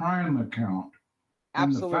their Prime account.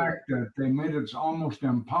 Absolutely. And the fact that they made it almost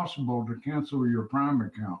impossible to cancel your Prime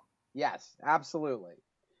account. Yes, absolutely.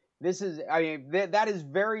 That is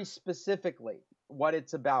very specifically what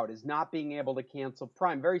it's about, is not being able to cancel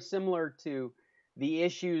Prime. Very similar to the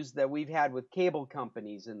issues that we've had with cable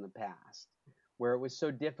companies in the past, where it was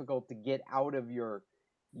so difficult to get out of your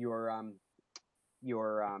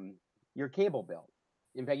cable bill.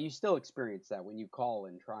 In fact, you still experience that when you call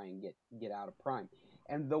and try and get out of Prime.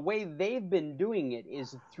 And the way they've been doing it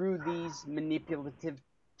is through these manipulative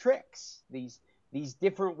tricks, these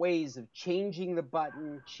different ways of changing the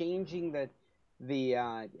button, changing the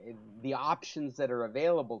options that are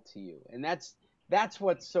available to you. And that's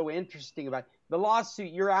what's so interesting about the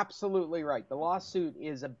lawsuit. You're absolutely right. The lawsuit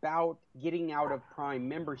is about getting out of Prime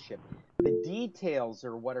membership. The details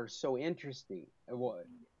are what are so interesting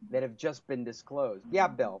that have just been disclosed. Yeah,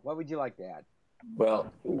 Bill, what would you like to add?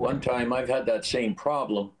 Well, one time I've had that same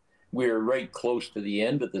problem. We were right close to the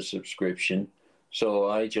end of the subscription, so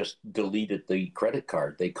I just deleted the credit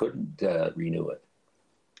card. They couldn't renew it.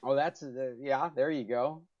 Oh, yeah, there you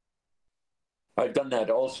go. I've done that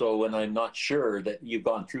also when I'm not sure that you've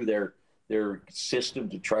gone through their system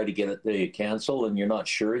to try to get it to cancel, and you're not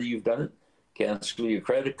sure that you've done it. cancel your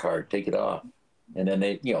credit card, take it off. And then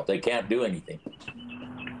they can't do anything.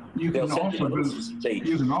 You can also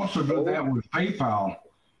do that with PayPal,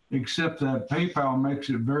 except that PayPal makes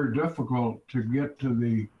it very difficult to get to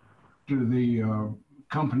the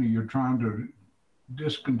company you're trying to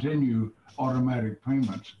discontinue automatic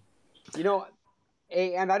payments.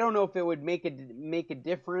 And I don't know if it would make a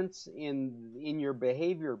difference in your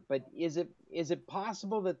behavior, but is it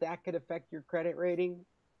possible that could affect your credit rating?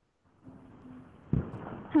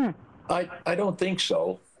 I don't think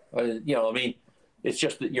so. It's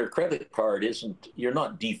just that your credit card you're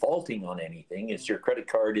not defaulting on anything. It's your credit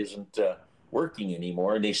card isn't working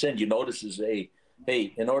anymore. And they send you notices,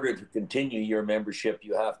 hey, in order to continue your membership,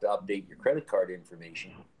 you have to update your credit card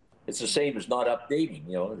information. It's the same as not updating,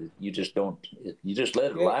 you just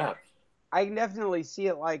let it lapse. I can definitely see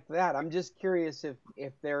it like that. I'm just curious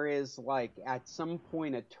if there is, like, at some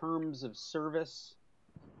point a terms of service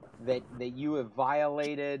that you have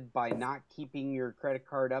violated by not keeping your credit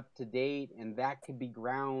card up to date, and that could be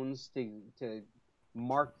grounds to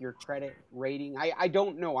mark your credit rating. I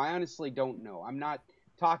don't know. I honestly don't know. I'm not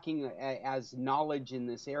talking as knowledge in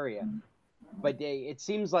this area, but it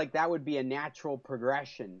seems like that would be a natural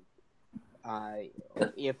progression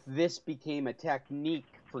if this became a technique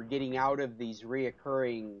for getting out of these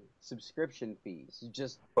reoccurring subscription fees.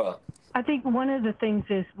 I think one of the things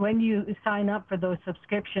is when you sign up for those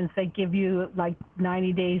subscriptions, they give you like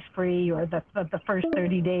 90 days free or the first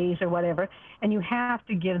 30 days or whatever, and you have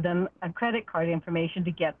to give them a credit card information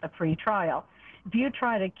to get the free trial. If you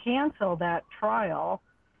try to cancel that trial,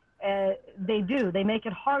 they make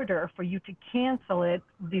it harder for you to cancel it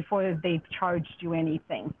before they've charged you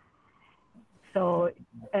anything. So,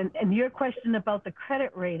 and your question about the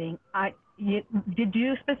credit rating, did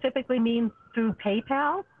you specifically mean through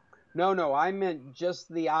PayPal? No, I meant just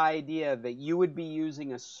the idea that you would be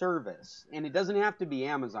using a service, and it doesn't have to be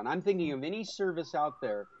Amazon. I'm thinking of any service out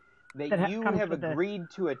there that you have agreed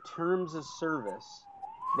to a terms of service,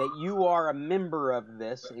 that you are a member of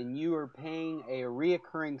this, and you are paying a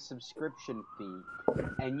reoccurring subscription fee,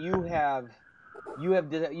 and you have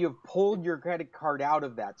pulled your credit card out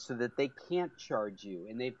of that so that they can't charge you,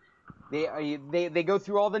 and they go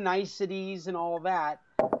through all the niceties and all that,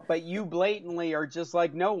 but you blatantly are just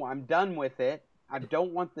like, no, I'm done with it. I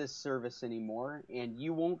don't want this service anymore, and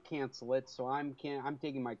you won't cancel it, so I'm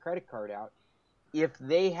taking my credit card out. If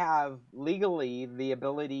they have legally the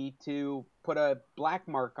ability to put a black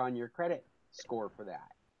mark on your credit score for that.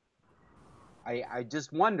 I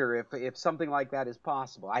just wonder if something like that is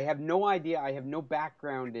possible. I have no idea. I have no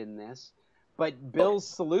background in this, but Bill's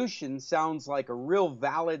solution sounds like a real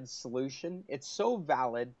valid solution. It's so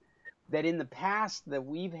valid that in the past that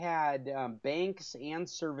we've had banks and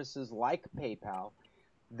services like PayPal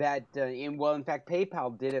that, in fact,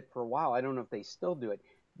 PayPal did it for a while. I don't know if they still do it.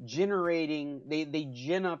 They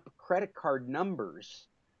gin up credit card numbers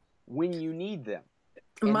when you need them.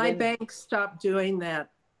 My bank stopped doing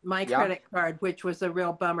that. My credit card, which was a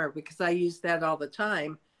real bummer because I use that all the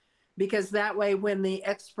time, because that way when the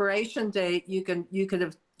expiration date, you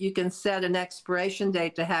can set an expiration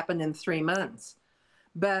date to happen in 3 months.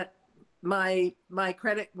 But my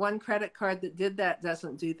one credit card that did that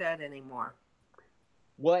doesn't do that anymore.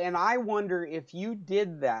 Well, and I wonder if you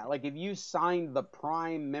did that, like if you signed the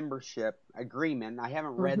Prime membership agreement. I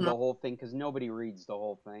haven't read the whole thing because nobody reads the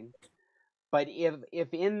whole thing. But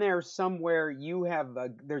if in there somewhere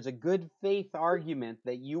there's a good faith argument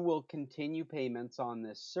that you will continue payments on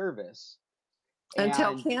this service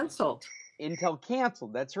until canceled. Until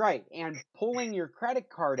canceled, that's right. And pulling your credit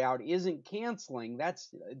card out isn't canceling.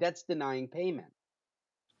 That's denying payment.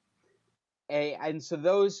 And so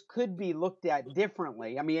those could be looked at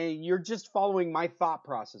differently. I mean, you're just following my thought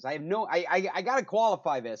process. I got to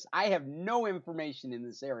qualify this. I have no information in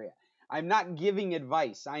this area. I'm not giving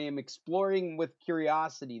advice. I am exploring with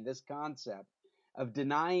curiosity this concept of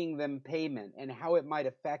denying them payment and how it might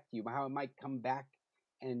affect you, how it might come back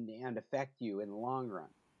and affect you in the long run.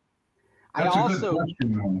 That's a good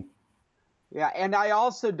question. Yeah, and I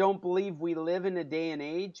also don't believe we live in a day and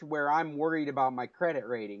age where I'm worried about my credit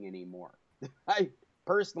rating anymore.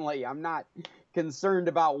 I'm not concerned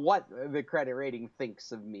about what the credit rating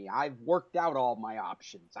thinks of me. I've worked out all my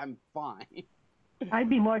options. I'm fine. I'd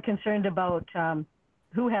be more concerned about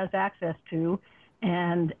who has access to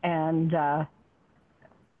and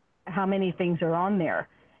how many things are on there,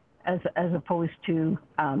 as opposed to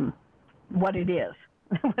what it is,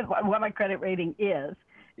 what my credit rating is.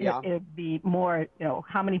 Yeah. It'd be more,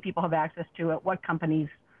 how many people have access to it, what companies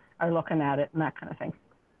are looking at it, and that kind of thing.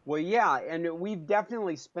 Well, yeah, and we've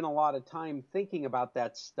definitely spent a lot of time thinking about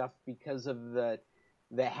that stuff because of the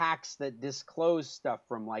the hacks that disclose stuff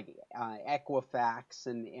from like Equifax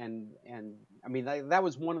and I mean that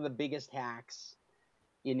was one of the biggest hacks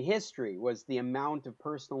in history, was the amount of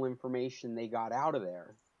personal information they got out of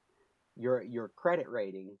there, your credit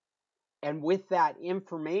rating. And with that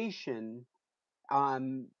information,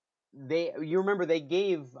 you remember they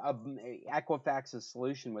gave Equifax's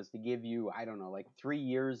solution was to give you, I don't know, like 3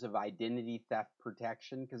 years of identity theft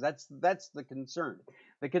protection, because that's the concern.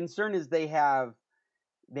 The concern is they have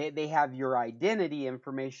your identity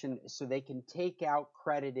information so they can take out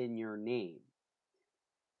credit in your name.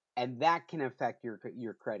 And that can affect your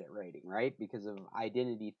credit rating, right? Because of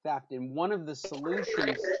identity theft. And one of the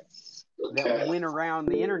solutions that went around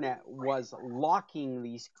the internet was locking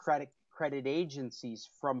these credit agencies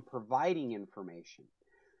from providing information.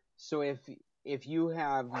 So if you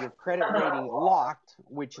have your credit rating locked,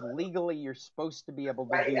 which legally you're supposed to be able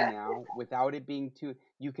to do now without it being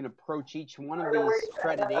you can approach each one of these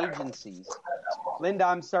credit agencies. Linda,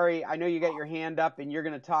 I'm sorry, I know you got your hand up and you're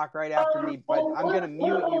going to talk right after me, but I'm going to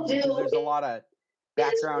mute you because there's a lot of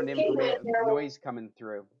background noise coming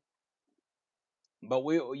through. But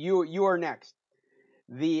you are next.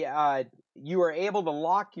 You are able to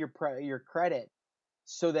lock your credit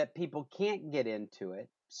so that people can't get into it,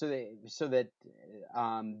 so that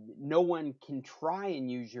no one can try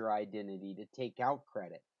and use your identity to take out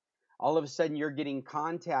credit. All of a sudden, you're getting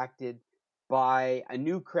contacted by a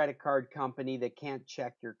new credit card company that can't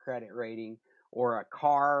check your credit rating, or a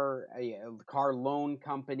car loan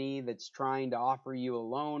company that's trying to offer you a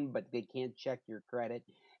loan, but they can't check your credit.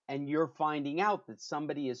 And you're finding out that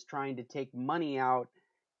somebody is trying to take money out,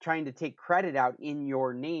 trying to take credit out in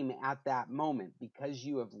your name at that moment, because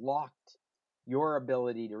you have locked your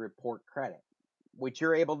ability to report credit, which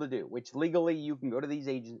you're able to do, which legally you can go to these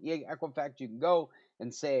agents, Equifax, you can go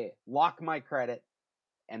and say, lock my credit.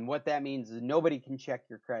 And what that means is nobody can check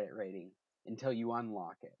your credit rating until you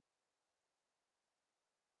unlock it.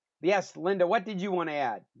 Yes, Linda, what did you want to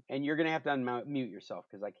add? And you're going to have to unmute yourself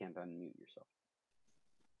because I can't unmute yourself.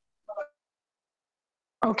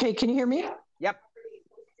 Okay, can you hear me? Yep.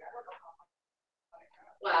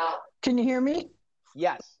 Wow. Can you hear me?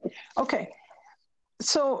 Yes. Okay.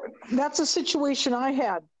 So that's a situation I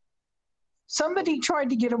had. Somebody tried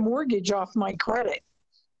to get a mortgage off my credit.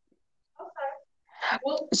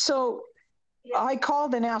 So I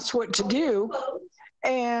called and asked what to do.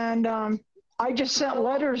 And I just sent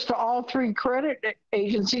letters to all 3 credit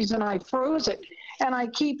agencies and I froze it. And I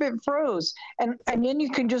keep it froze. And then you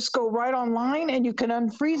can just go right online and you can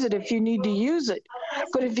unfreeze it if you need to use it.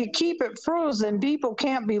 But if you keep it frozen, people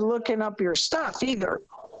can't be looking up your stuff either.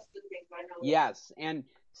 Yes, and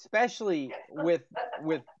especially with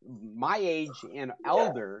my age and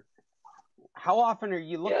elder, how often are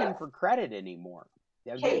you looking for credit anymore?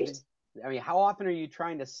 I mean, how often are you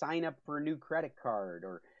trying to sign up for a new credit card,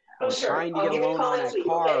 or trying to get a loan on a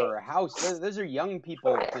car or a house? Those are young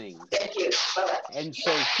people things. And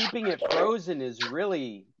so keeping it frozen is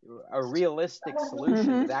really a realistic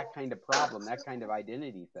solution to that kind of problem, that kind of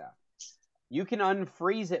identity theft. You can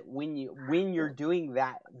unfreeze it when you're doing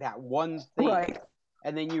that one thing, right,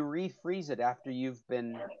 and then you refreeze it after you've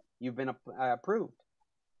been approved.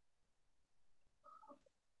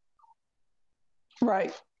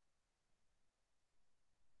 Right.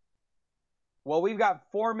 Well, we've got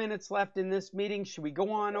 4 minutes left in this meeting. Should we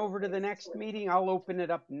go on over to the next meeting? I'll open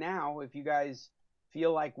it up now. If you guys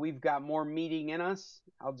feel like we've got more meeting in us,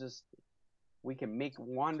 we can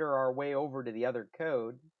wander our way over to the other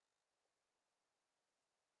code.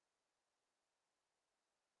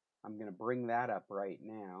 I'm going to bring that up right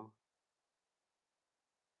now.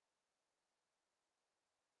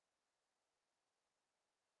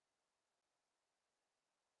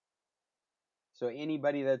 So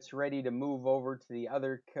anybody that's ready to move over to the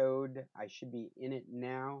other code, I should be in it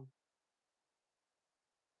now.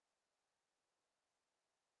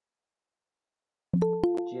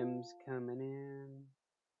 Jim's coming in.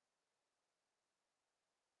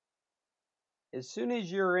 As soon as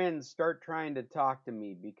you're in, start trying to talk to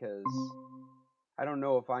me, because I don't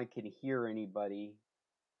know if I can hear anybody.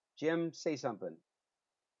 Jim, say something.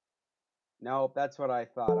 Nope, that's what I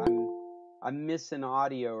thought. I'm missing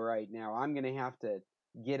audio right now. I'm going to have to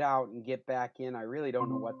get out and get back in. I really don't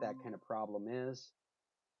know what that kind of problem is.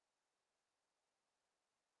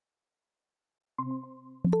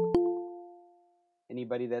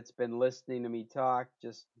 Anybody that's been listening to me talk,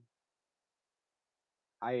 just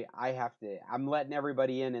I'm letting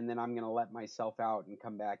everybody in, and then I'm going to let myself out and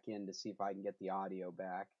come back in to see if I can get the audio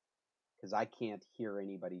back, because I can't hear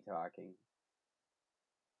anybody talking.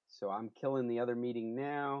 So I'm killing the other meeting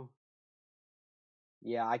now.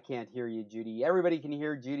 Yeah, I can't hear you, Judy. Everybody can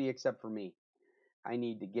hear Judy except for me. I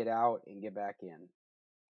need to get out and get back in.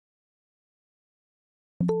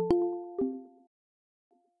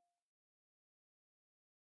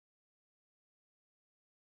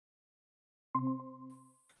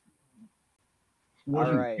 All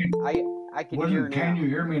Wasn't right, I can hear wasn't Can now. You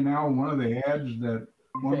Hear Me Now one of the ads that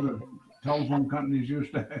one of the telephone companies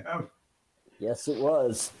used to have? Yes, it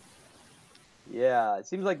was. Yeah, it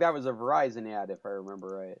seems like that was a Verizon ad, if I remember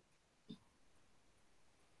right.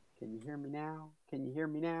 Can you hear me now? Can you hear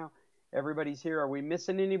me now? Everybody's here. Are we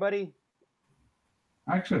missing anybody?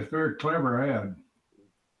 Actually, it's a very clever ad.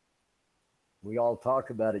 We all talk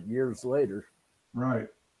about it years later. Right.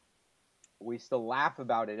 We still laugh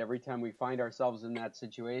about it every time we find ourselves in that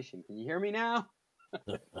situation. Can you hear me now?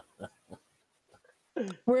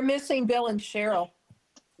 We're missing Bill and Cheryl.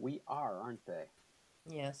 We are, aren't they?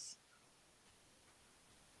 Yes.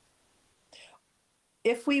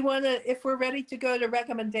 If we're ready to go to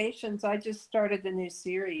recommendations, I just started a new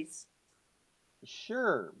series.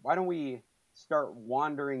 Sure. Why don't we start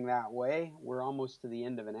wandering that way? We're almost to the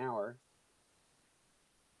end of an hour.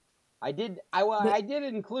 I did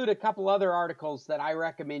include a couple other articles that I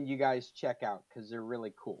recommend you guys check out because they're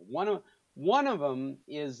really cool. One of them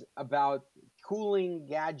is about cooling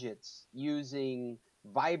gadgets using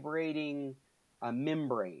vibrating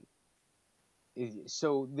membrane.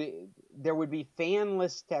 So there would be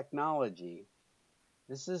fanless technology.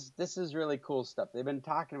 This is really cool stuff. They've been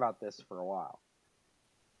talking about this for a while.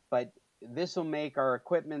 But this will make our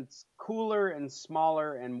equipment cooler and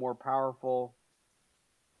smaller and more powerful.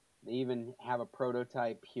 They even have a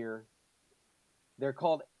prototype here. They're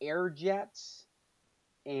called air jets,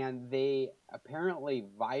 and they apparently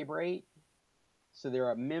vibrate. So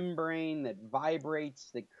they're a membrane that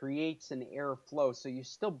vibrates, that creates an airflow. So you're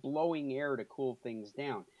still blowing air to cool things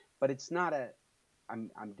down, but it's not a.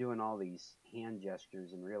 I'm doing all these hand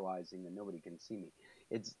gestures and realizing that nobody can see me.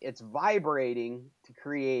 It's vibrating to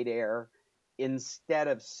create air instead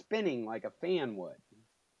of spinning like a fan would.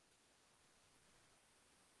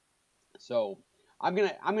 So I'm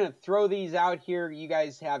gonna throw these out here. You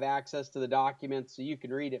guys have access to the documents, so you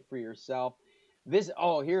can read it for yourself. This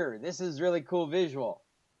is really cool visual.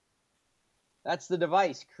 That's the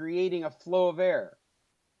device creating a flow of air.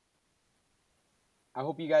 I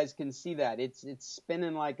hope you guys can see that. It's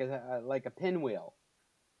spinning like a pinwheel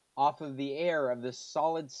off of the air of this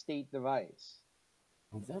solid state device.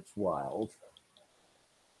 Oh, that's wild.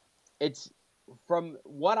 It's, from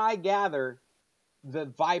what I gather, the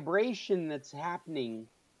vibration that's happening,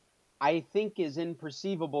 I think, is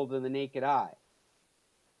imperceivable to the naked eye.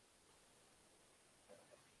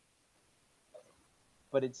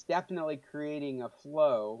 But it's definitely creating a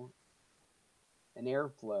flow, an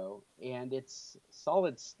airflow, and it's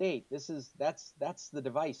solid state. That's the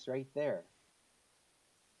device right there.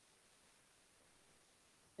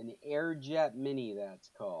 An Airjet Mini,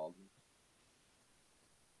 that's called.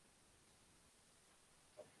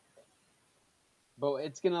 But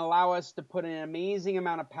it's going to allow us to put an amazing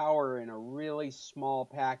amount of power in a really small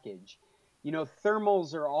package. You know,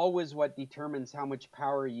 thermals are always what determines how much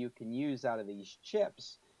power you can use out of these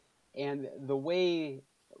chips. And the way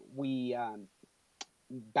we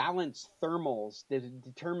balance thermals that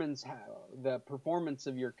determines the performance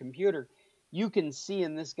of your computer. You can see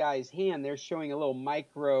in this guy's hand, they're showing a little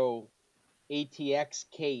micro ATX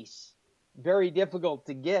case. Very difficult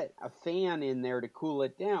to get a fan in there to cool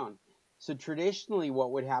it down. So traditionally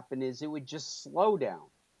what would happen is it would just slow down.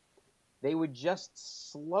 They would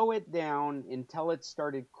just slow it down until it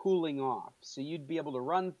started cooling off. So you'd be able to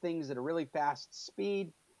run things at a really fast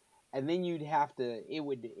speed, and then you'd have to, it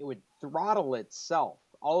would throttle itself.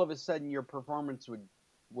 All of a sudden your performance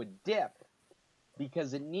would dip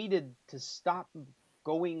because it needed to stop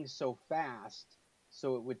going so fast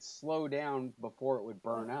so it would slow down before it would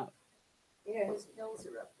burn up. Yeah, his pills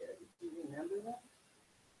are up there. Do you remember that?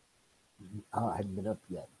 Oh, I haven't been up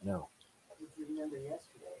yet. No. Did you remember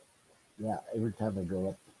yesterday? Yeah, every time I go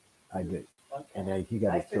up, I do. Okay. And he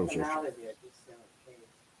got his took pills him yesterday. out of there just so in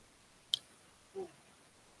case.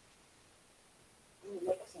 We'll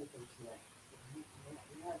make something tonight.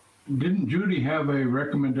 Didn't Judy have a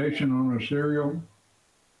recommendation on a cereal?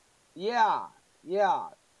 Yeah.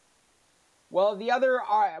 Well, the other,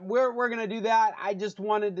 we're going to do that. I just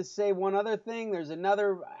wanted to say one other thing. There's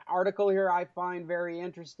another article here I find very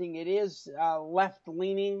interesting. It is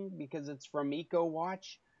left-leaning because it's from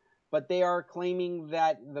EcoWatch, but they are claiming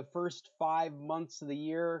that the first 5 months of the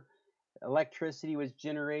year, electricity was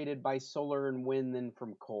generated by solar and wind than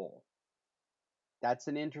from coal. That's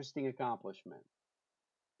an interesting accomplishment.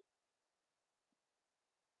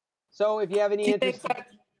 So if you have any Do you think interest, that,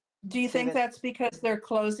 do you think that's because they're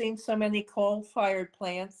closing so many coal-fired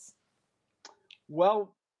plants?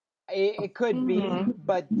 well, it could be, Mhm.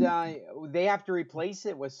 but they have to replace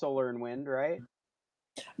it with solar and wind, right?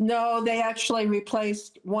 No, they actually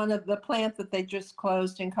replaced one of the plant that they just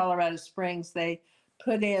closed in Colorado Springs. They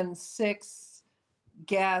put in 6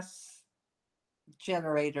 gas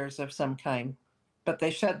generators of some kind, but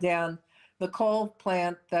they shut down the coal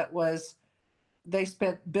plant that was, they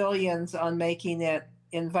spent billions on making it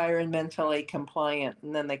environmentally compliant,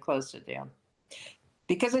 and then they closed it down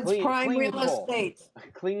because it's prime Clean real coal. estate.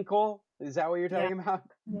 Clean coal? Is that what you're Yeah. talking about?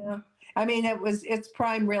 Yeah. I mean, it's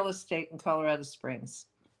prime real estate in Colorado Springs.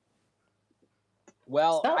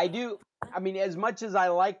 Well, So, I mean, as much as I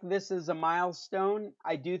like this as a milestone,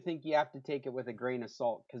 I do think you have to take it with a grain of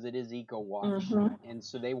salt because it is Eco Watch, mhm. and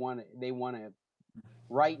so they want to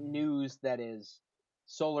write news that is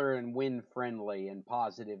solar and wind friendly and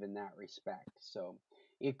positive in that respect. So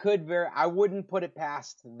it could I wouldn't put it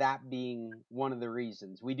past that being one of the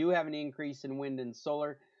reasons. We do have an increase in wind and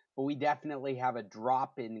solar, but we definitely have a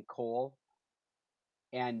drop in coal.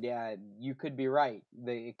 And you could be right.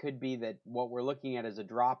 It could be that what we're looking at is a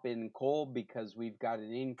drop in coal because we've got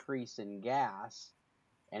an increase in gas.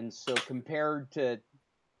 And so compared to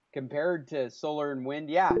solar and wind,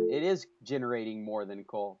 yeah, it is generating more than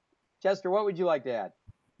coal. Chester, what would you like to add?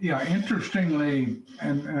 Yeah, interestingly,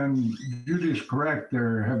 and Judy's correct,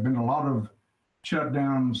 there have been a lot of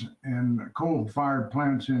shutdowns in coal-fired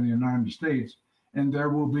plants in the United States, and there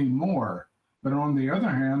will be more. But on the other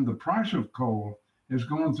hand, the price of coal is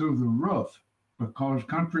going through the roof because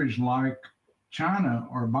countries like China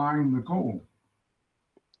are buying the coal.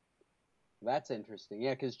 That's interesting.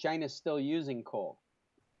 Yeah, because China's still using coal.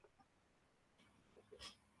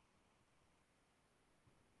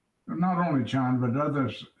 Not only China, but other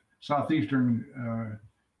southeastern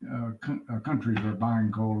countries are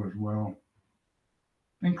buying coal as well,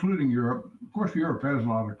 including Europe. Of course, Europe has a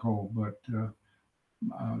lot of coal, but the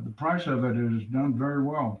price of it is done very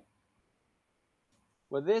well.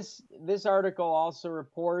 Well, this article also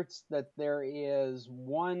reports that there is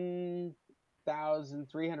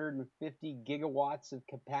 1,350 gigawatts of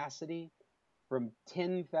capacity from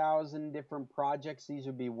 10,000 different projects. These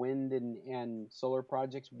would be wind and solar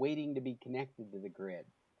projects waiting to be connected to the grid.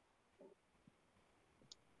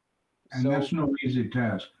 And that's no easy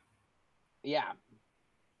task. Yeah.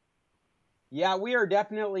 Yeah, we are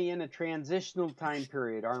definitely in a transitional time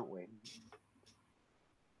period, aren't we?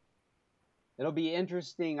 It'll be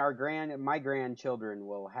interesting. My grandchildren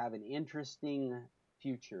will have an interesting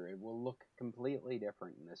future. It will look completely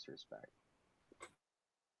different in this respect.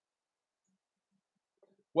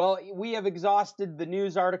 Well, we have exhausted the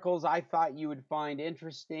news articles I thought you would find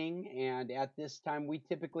interesting, and at this time we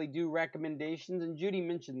typically do recommendations, and Judy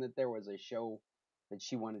mentioned that there was a show that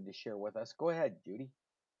she wanted to share with us. Go ahead, Judy.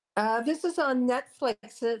 This is on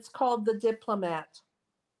Netflix. It's called The Diplomat.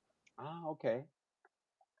 Ah, okay.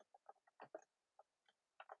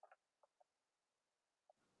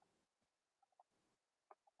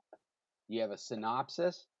 You have a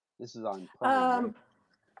synopsis? This is on Prime, right?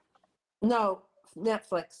 No,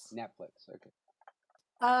 Netflix. Netflix, okay.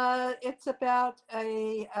 It's about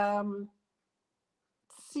a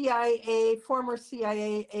former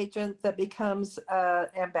CIA agent that becomes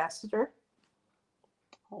ambassador.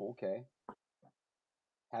 Oh, okay.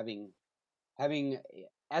 Having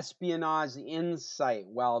espionage insight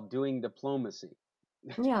while doing diplomacy.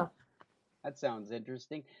 Yeah. That sounds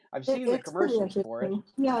interesting. I've seen the commercials for it.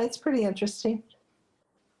 Yeah, it's pretty interesting.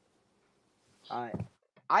 I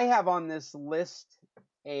have on this list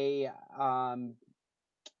a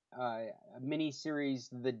mini-series,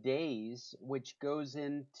 The Days, which goes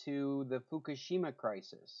into the Fukushima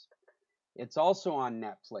crisis. It's also on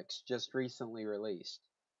Netflix, just recently released.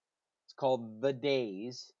 It's called The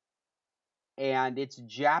Days, and it's a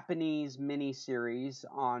Japanese mini-series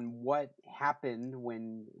on what happened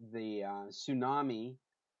when the tsunami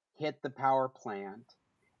hit the power plant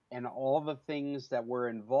and all the things that were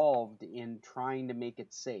involved in trying to make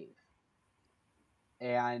it safe.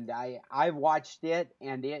 And I watched it,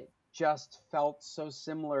 and it just felt so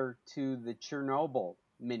similar to the Chernobyl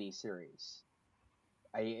miniseries.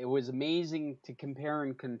 It was amazing to compare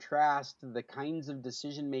and contrast the kinds of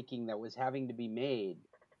decision making that was having to be made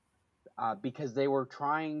because they were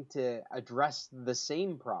trying to address the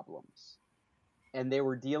same problems, and they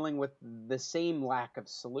were dealing with the same lack of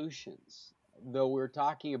solutions. Though we're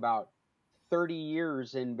talking about 30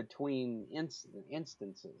 years in between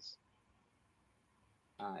instances.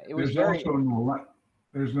 It was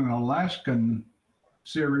there's an Alaskan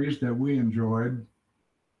series that we enjoyed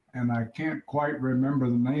and I can't quite remember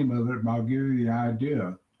the name of it, but I'll give you the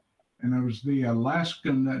idea. And it was the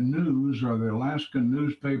Alaskan News or the Alaskan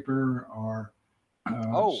newspaper or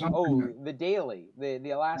something. The Daily, the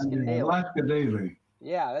The Alaskan Daily. Alaska Daily.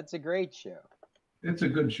 Yeah, that's a great show. It's a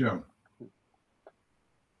good show.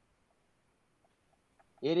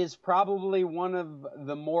 It is probably one of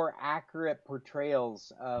the more accurate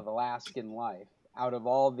portrayals of Alaskan life out of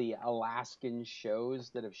all the Alaskan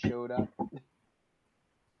shows that have showed up.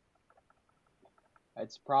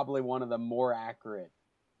 It's probably one of the more accurate.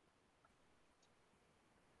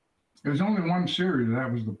 There's only one series.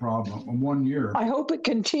 That was the problem. 1 year. I hope it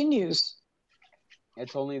continues.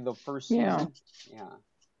 It's only the first Yeah. season? Yeah.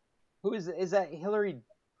 Who is that? Hillary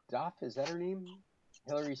Duff? Is that her name?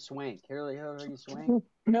 Hillary Swank. Hillary Swank?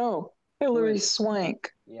 No, Hillary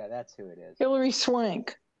Swank. Yeah, that's who it is. Hillary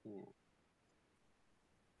Swank. Yeah.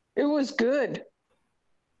 It was good.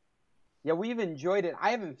 Yeah, we've enjoyed it. I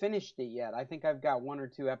haven't finished it yet. I think I've got 1 or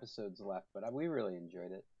 2 episodes left, but we really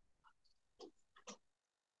enjoyed it.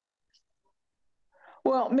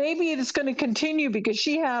 Well, maybe it's going to continue because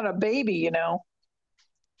she had a baby, you know.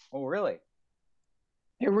 Oh, really?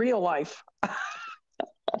 In real life.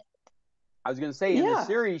 I was going to say, in the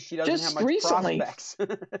series, she doesn't have much recently. prospects.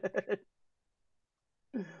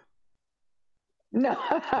 No.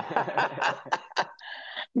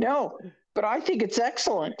 No, but I think it's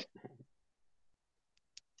excellent.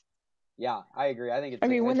 Yeah, I agree. I think it's. I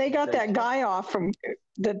mean, when they got that guy off from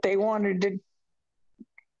that they wanted to.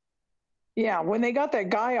 Yeah, when they got that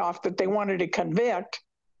guy off that they wanted to convict,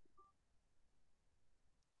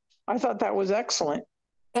 I thought that was excellent.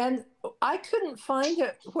 And I couldn't find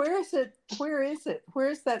it. Where is it? Where is it?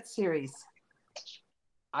 Where's that series?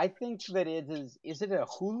 I think that it is. Is it a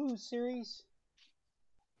Hulu series?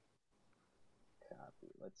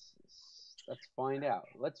 Copy. Let's find out.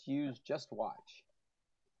 Let's use Just Watch.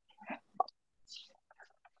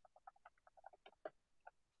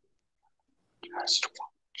 Just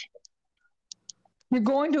Watch. You're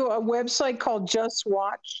going to a website called Just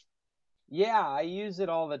Watch? Yeah, I use it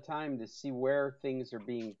all the time to see where things are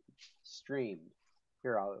being streamed.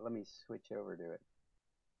 Here, let me switch over to it.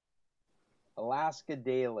 Alaska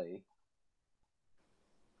Daily.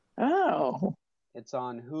 Oh. It's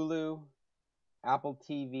on Hulu, Apple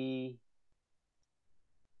TV,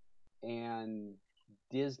 and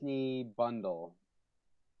Disney Bundle.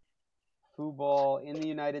 Football in the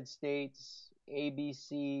United States,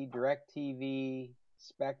 ABC, DirecTV,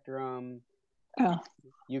 Spectrum. Oh.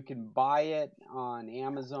 You can buy it on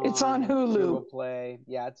Amazon. It's on Hulu. Google Play.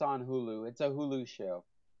 Yeah, it's on Hulu. It's a Hulu show.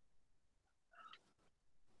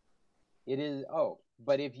 It is. Oh,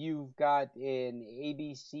 but if you've got an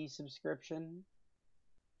ABC subscription,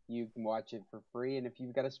 you can watch it for free. And if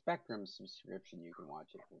you've got a Spectrum subscription, you can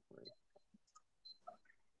watch it for free.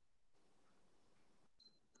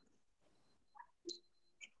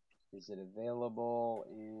 Is it available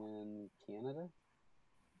in Canada?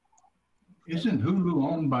 Isn't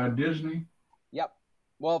Hulu owned by Disney? Yep.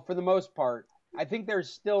 Well, for the most part, I think there's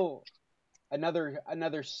still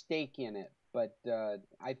another stake in it, but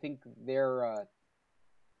I think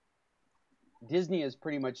Disney has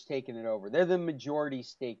pretty much taken it over. They're the majority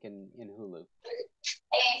stake in Hulu.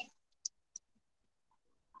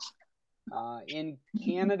 In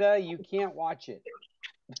Canada, you can't watch it.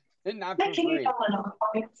 Not for free.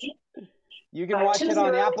 You can watch it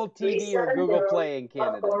on Apple TV or Google Play in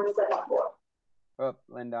Canada. Oh,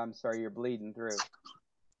 Linda, I'm sorry, you're bleeding through.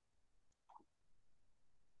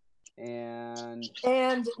 And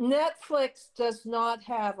Netflix does not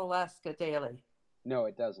have Alaska Daily. No,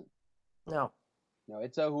 it doesn't. No. No,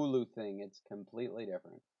 it's a Hulu thing. It's completely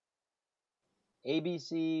different.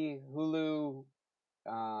 ABC, Hulu,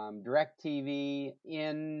 DirecTV.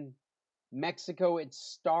 In Mexico, it's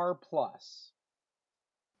Star Plus.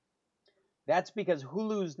 That's because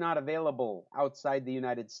Hulu's not available outside the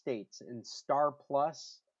United States, and Star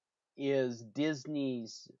Plus is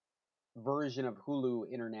Disney's version of Hulu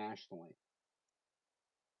internationally.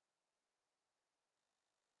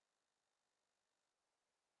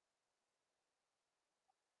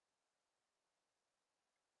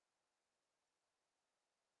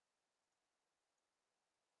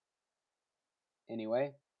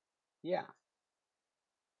 Anyway, yeah.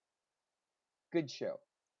 Good show.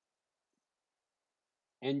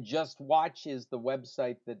 And Just Watch is the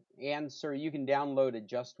website sir, you can download a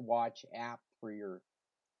Just Watch app for your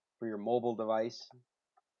mobile device.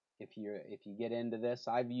 If you get into this,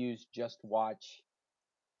 I've used Just Watch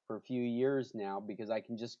for a few years now because I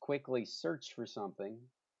can just quickly search for something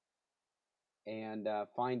and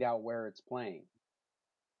find out where it's playing.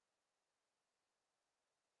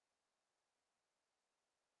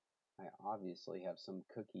 I obviously have some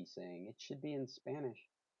cookie saying it should be in Spanish.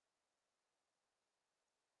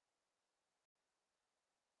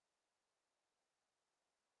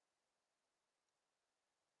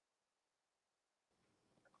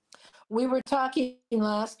 We were talking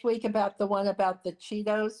last week about the one about the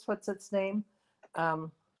Cheetos. What's its name?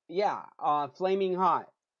 Yeah, Flaming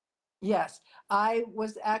Hot. Yes, I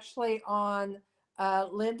was actually on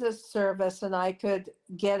Linda's service and I could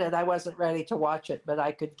get it. I wasn't ready to watch it, but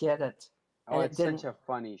I could get it, Oh, and it it's such a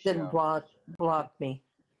funny didn't show. block me.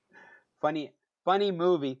 Funny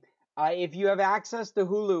movie. If you have access to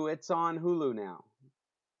Hulu, it's on Hulu now.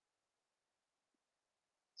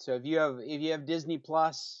 So if you have Disney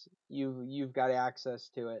Plus, you've got access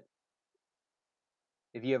to it.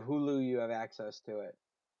 If you have Hulu, you have access to it.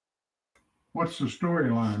 What's the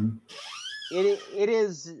storyline? It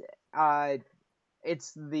is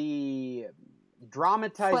it's the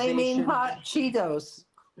dramatization. Flaming Hot Cheetos.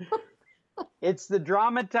 It's the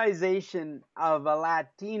dramatization of a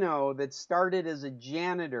Latino that started as a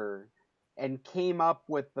janitor and came up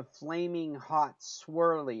with the flaming hot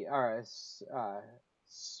swirly, or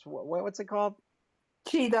what's it called?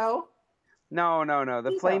 Cheeto. No.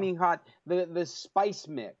 The Cheeto. flaming hot, the spice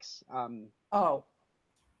mix.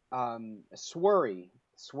 Swirly.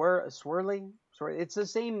 It's the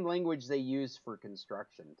same language they use for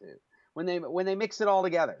construction too. When they mix it all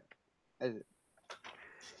together.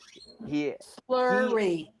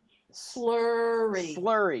 Slurry.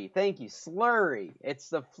 Thank you. Slurry. It's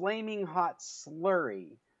the flaming hot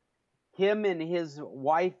slurry. Him and his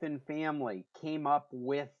wife and family came up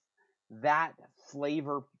with that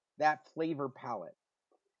flavor palette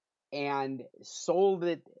and sold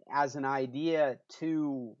it as an idea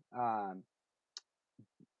to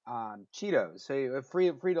Cheetos, so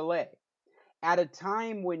Frito-Lay, at a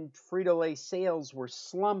time when Frito-Lay sales were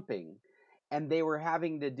slumping and they were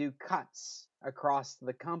having to do cuts across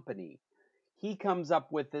the company. He comes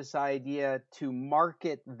up with this idea to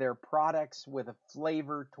market their products with a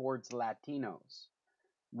flavor towards Latinos,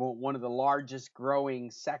 one of the largest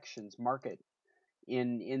growing sections market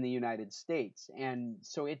in the United States. And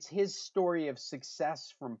so it's his story of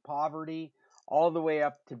success from poverty all the way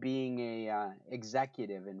up to being a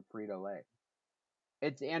executive in Frito-Lay.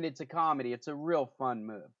 It's a comedy. It's a real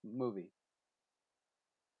fun movie.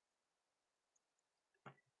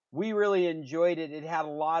 We really enjoyed it. It had a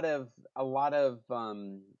lot of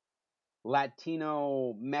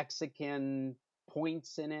Latino Mexican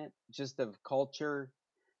points in it, just of culture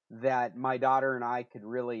that my daughter and I could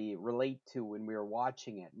really relate to when we were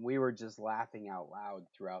watching it. We were just laughing out loud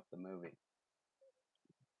throughout the movie.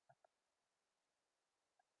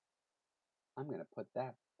 I'm going to put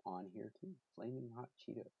that on here too. Flaming Hot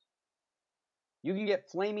Cheetos. You can get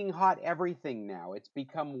Flaming Hot everything now. It's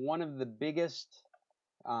become one of the biggest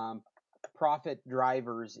profit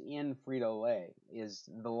drivers in Frito-Lay is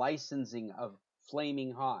the licensing of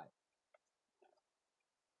Flaming Hot.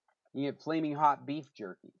 You get Flaming Hot beef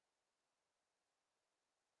jerky.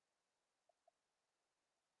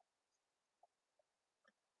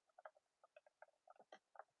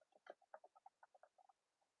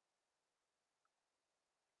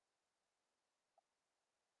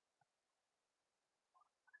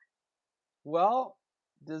 Well,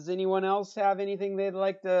 does anyone else have anything they'd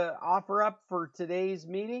like to offer up for today's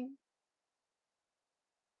meeting?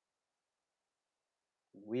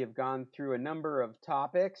 We have gone through a number of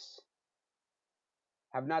topics.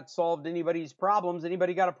 Have not solved anybody's problems.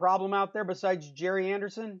 Anybody got a problem out there besides Jerry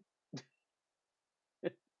Anderson?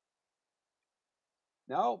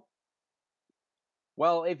 No?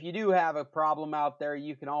 Well, if you do have a problem out there,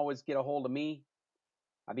 you can always get a hold of me.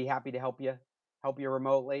 I'd be happy to help you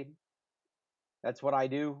remotely. That's what I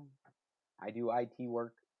do. I do IT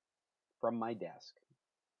work from my desk.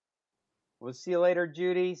 We'll see you later,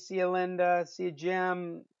 Judy. See you, Linda. See you,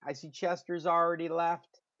 Jim. I see Chester's already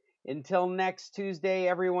left. Until next Tuesday,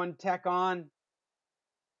 everyone, tech on.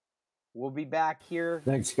 We'll be back here.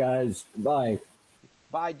 Thanks, guys. Bye.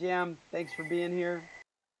 Bye, Jim. Thanks for being here.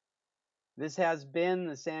 This has been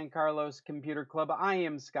the San Carlos Computer Club. I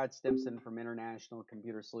am Scott Stimson from International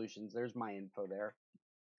Computer Solutions. There's my info there.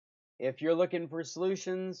 If you're looking for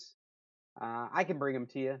solutions, I can bring them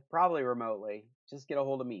to you, probably remotely. Just get a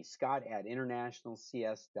hold of me,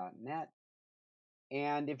 scott@internationalcs.net.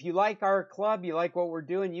 And if you like our club, you like what we're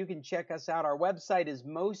doing, you can check us out. Our website is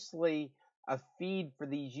mostly a feed for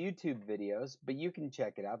these YouTube videos, but you can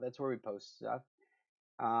check it out. That's where we post stuff.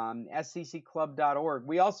 SCCclub.org.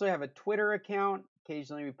 We also have a Twitter account.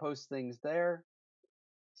 Occasionally we post things there.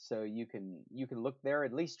 So you can look there,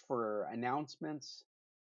 at least for announcements.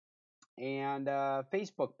 And a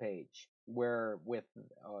Facebook page. where with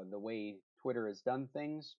the way Twitter has done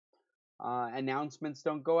things, announcements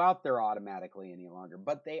don't go out there automatically any longer,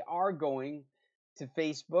 but they are going to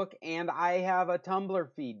Facebook, and I have a Tumblr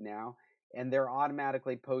feed now, and they're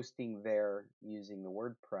automatically posting there using the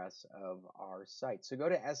WordPress of our site. So go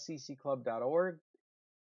to sccclub.org,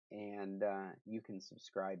 and you can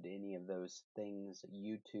subscribe to any of those things,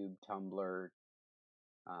 YouTube, Tumblr,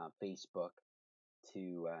 Facebook,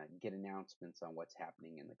 to get announcements on what's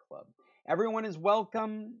happening in the club. Everyone is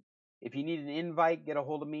welcome. If you need an invite, get a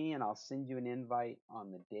hold of me, and I'll send you an invite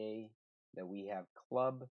on the day that we have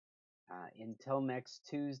club. Until next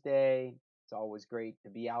Tuesday, it's always great to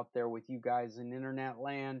be out there with you guys in internet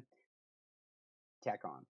land. Tech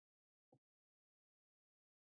on.